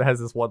Statham has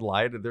this one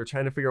line and they're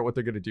trying to figure out what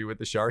they're going to do with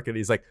the shark. And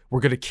he's like,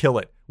 we're going to kill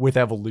it with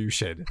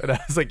evolution. And I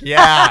was like,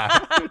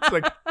 yeah. It's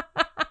like,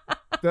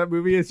 that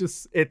movie is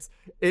just,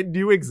 it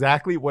knew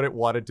exactly what it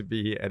wanted to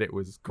be, and it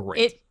was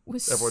great. It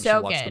was Everyone so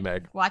should watch good. The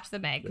Meg. Watch The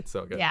Meg. It's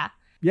so good. Yeah.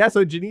 Yeah,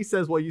 so Janice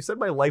says, well, you said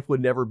my life would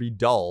never be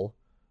dull,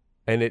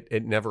 and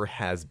it never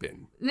has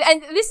been.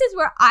 And this is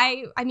where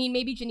I mean,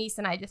 maybe Janice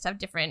and I just have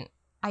different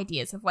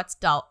ideas of what's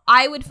dull.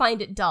 I would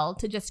find it dull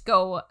to just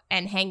go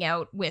and hang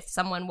out with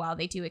someone while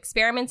they do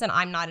experiments and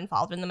I'm not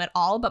involved in them at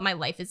all, but my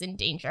life is in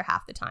danger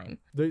half the time.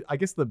 I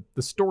guess the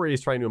story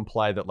is trying to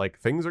imply that like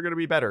things are going to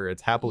be better.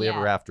 It's happily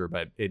ever after,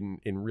 but in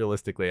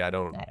realistically, I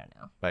don't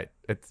know. But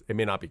it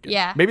may not be good.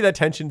 Yeah. Maybe that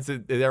tension's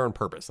there on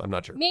purpose. I'm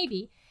not sure.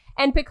 Maybe.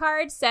 And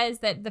Picard says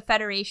that the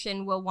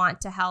Federation will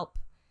want to help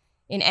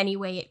in any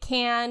way it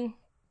can.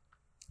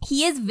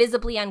 He is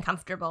visibly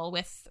uncomfortable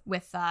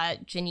with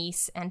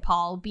Janice and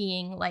Paul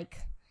being like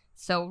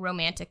so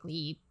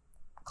romantically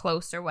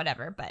close or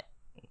whatever, but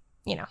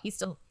you know, he's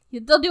still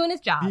doing his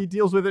job. He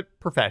deals with it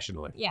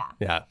professionally.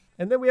 Yeah.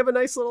 And then we have a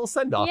nice little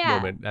send-off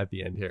moment at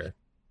the end here.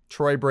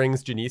 Troy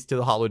brings Janice to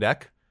the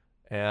holodeck,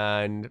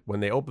 and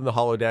when they open the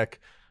holodeck,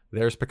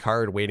 there's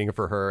Picard waiting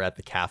for her at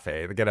the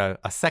cafe. They get a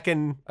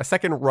second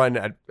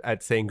run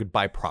at saying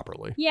goodbye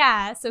properly.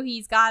 Yeah, so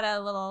he's got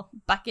a little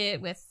bucket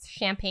with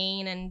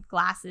champagne and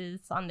glasses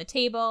on the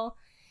table,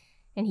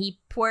 and he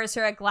pours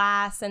her a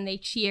glass, and they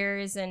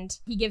cheers, and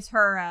he gives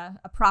her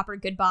a proper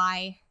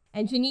goodbye.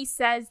 And Janice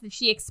says that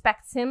she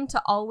expects him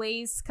to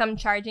always come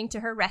charging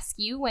to her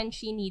rescue when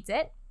she needs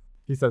it.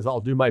 He says,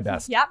 "I'll do my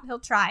best." Yep, he'll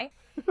try.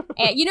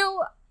 And you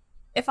know,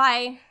 if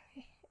I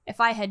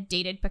had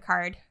dated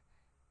Picard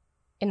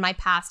in my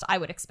past, I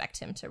would expect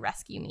him to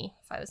rescue me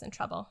if I was in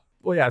trouble.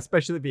 Well, yeah,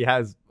 especially if he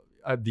has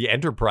the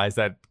Enterprise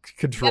at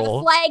control. Yeah,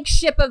 the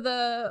flagship of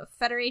the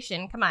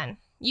Federation. Come on,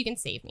 you can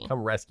save me.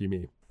 Come rescue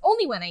me.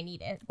 Only when I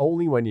need it.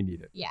 Only when you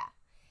need it. Yeah.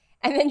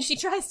 And then she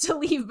tries to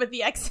leave, but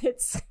the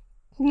exit's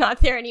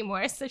not there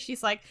anymore. So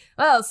she's like,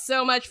 well,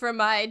 so much for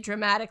my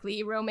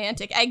dramatically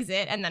romantic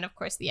exit. And then, of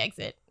course, the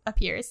exit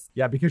appears.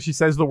 Yeah, because she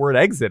says the word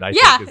exit, I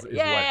think, is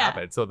what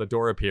happened. So the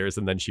door appears,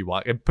 and then she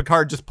walks. And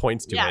Picard just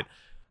points to it.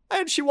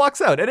 And she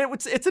walks out, and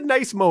it's a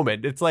nice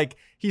moment. It's like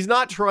he's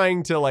not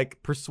trying to like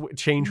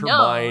change her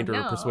mind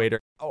or persuade her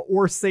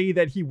or say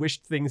that he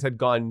wished things had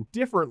gone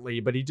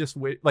differently, but he just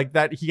like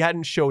that he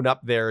hadn't shown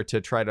up there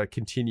to try to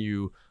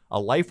continue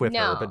a life with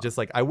her, but just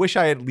like I wish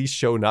I had at least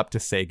shown up to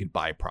say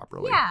goodbye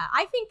properly. Yeah,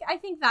 I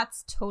think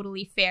that's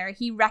totally fair.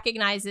 He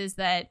recognizes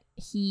that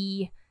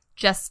he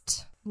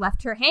just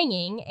left her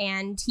hanging,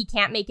 and he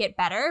can't make it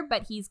better,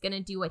 but he's gonna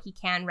do what he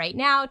can right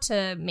now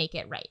to make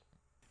it right.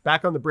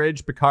 Back on the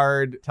bridge,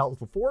 Picard tells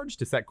LaForge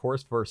to set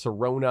course for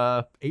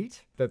Serona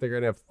 8, that they're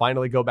going to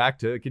finally go back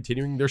to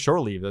continuing their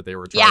shore leave that they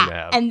were trying to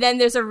have. And then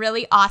there's a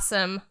really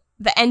awesome,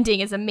 the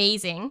ending is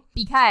amazing,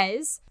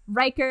 because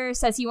Riker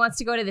says he wants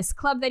to go to this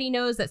club that he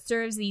knows that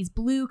serves these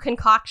blue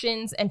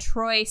concoctions, and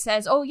Troy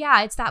says, oh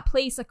yeah, it's that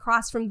place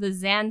across from the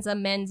Zanza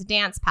Men's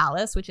Dance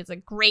Palace, which is a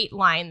great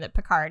line that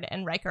Picard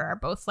and Riker are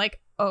both like,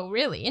 oh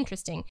really,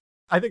 interesting.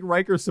 I think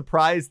Riker's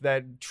surprised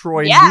that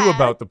Troy knew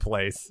about the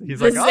place. He's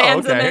like, oh,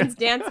 okay. The Men's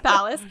Dance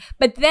Palace.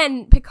 But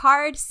then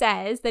Picard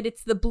says that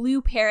it's the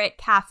Blue Parrot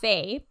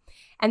Cafe.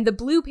 And the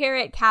Blue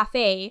Parrot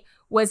Cafe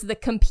was the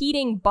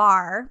competing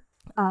bar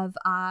of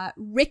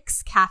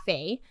Rick's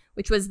Cafe,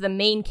 which was the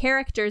main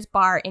character's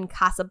bar in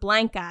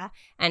Casablanca.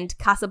 And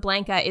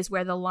Casablanca is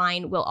where the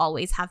line "will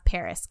always have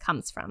Paris"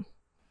 comes from.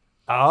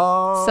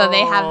 Oh. So they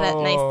have that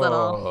nice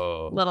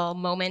little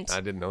moment. I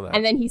didn't know that.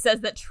 And then he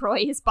says that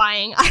Troy is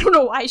buying. I don't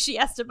know why she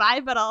has to buy,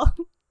 but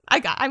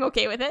I'm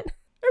okay with it. It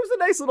was a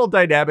nice little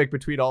dynamic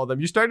between all of them.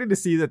 You're starting to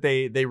see that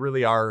they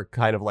really are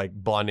kind of like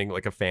bonding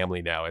like a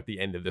family now at the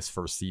end of this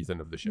first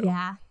season of the show.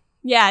 Yeah.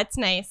 Yeah, it's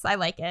nice. I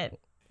like it.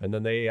 And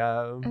then they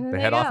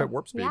head off at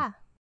warp speed. Yeah.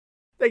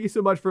 Thank you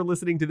so much for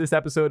listening to this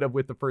episode of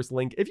With the First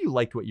Link. If you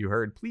liked what you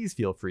heard, please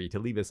feel free to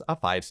leave us a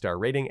 5-star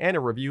rating and a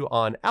review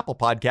on Apple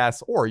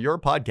Podcasts or your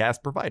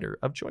podcast provider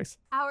of choice.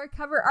 Our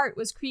cover art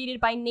was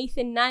created by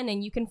Nathan Nunn,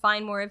 and you can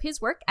find more of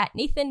his work at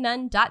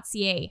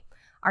nathannunn.ca.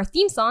 Our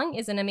theme song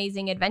is An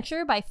Amazing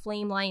Adventure by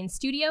Flame Lion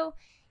Studio.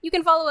 You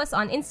can follow us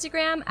on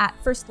Instagram at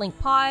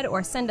FirstLinkPod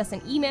or send us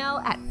an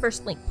email at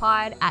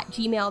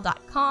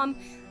firstlinkpod@gmail.com.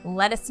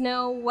 Let us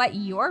know what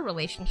your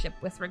relationship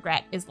with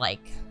regret is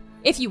like.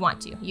 If you want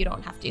to. You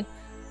don't have to,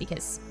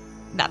 because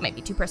that might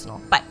be too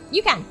personal. But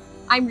you can.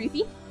 I'm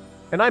Ruthie.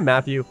 And I'm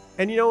Matthew.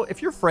 And you know,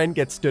 if your friend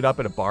gets stood up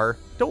at a bar,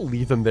 don't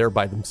leave them there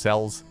by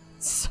themselves.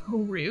 So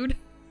rude.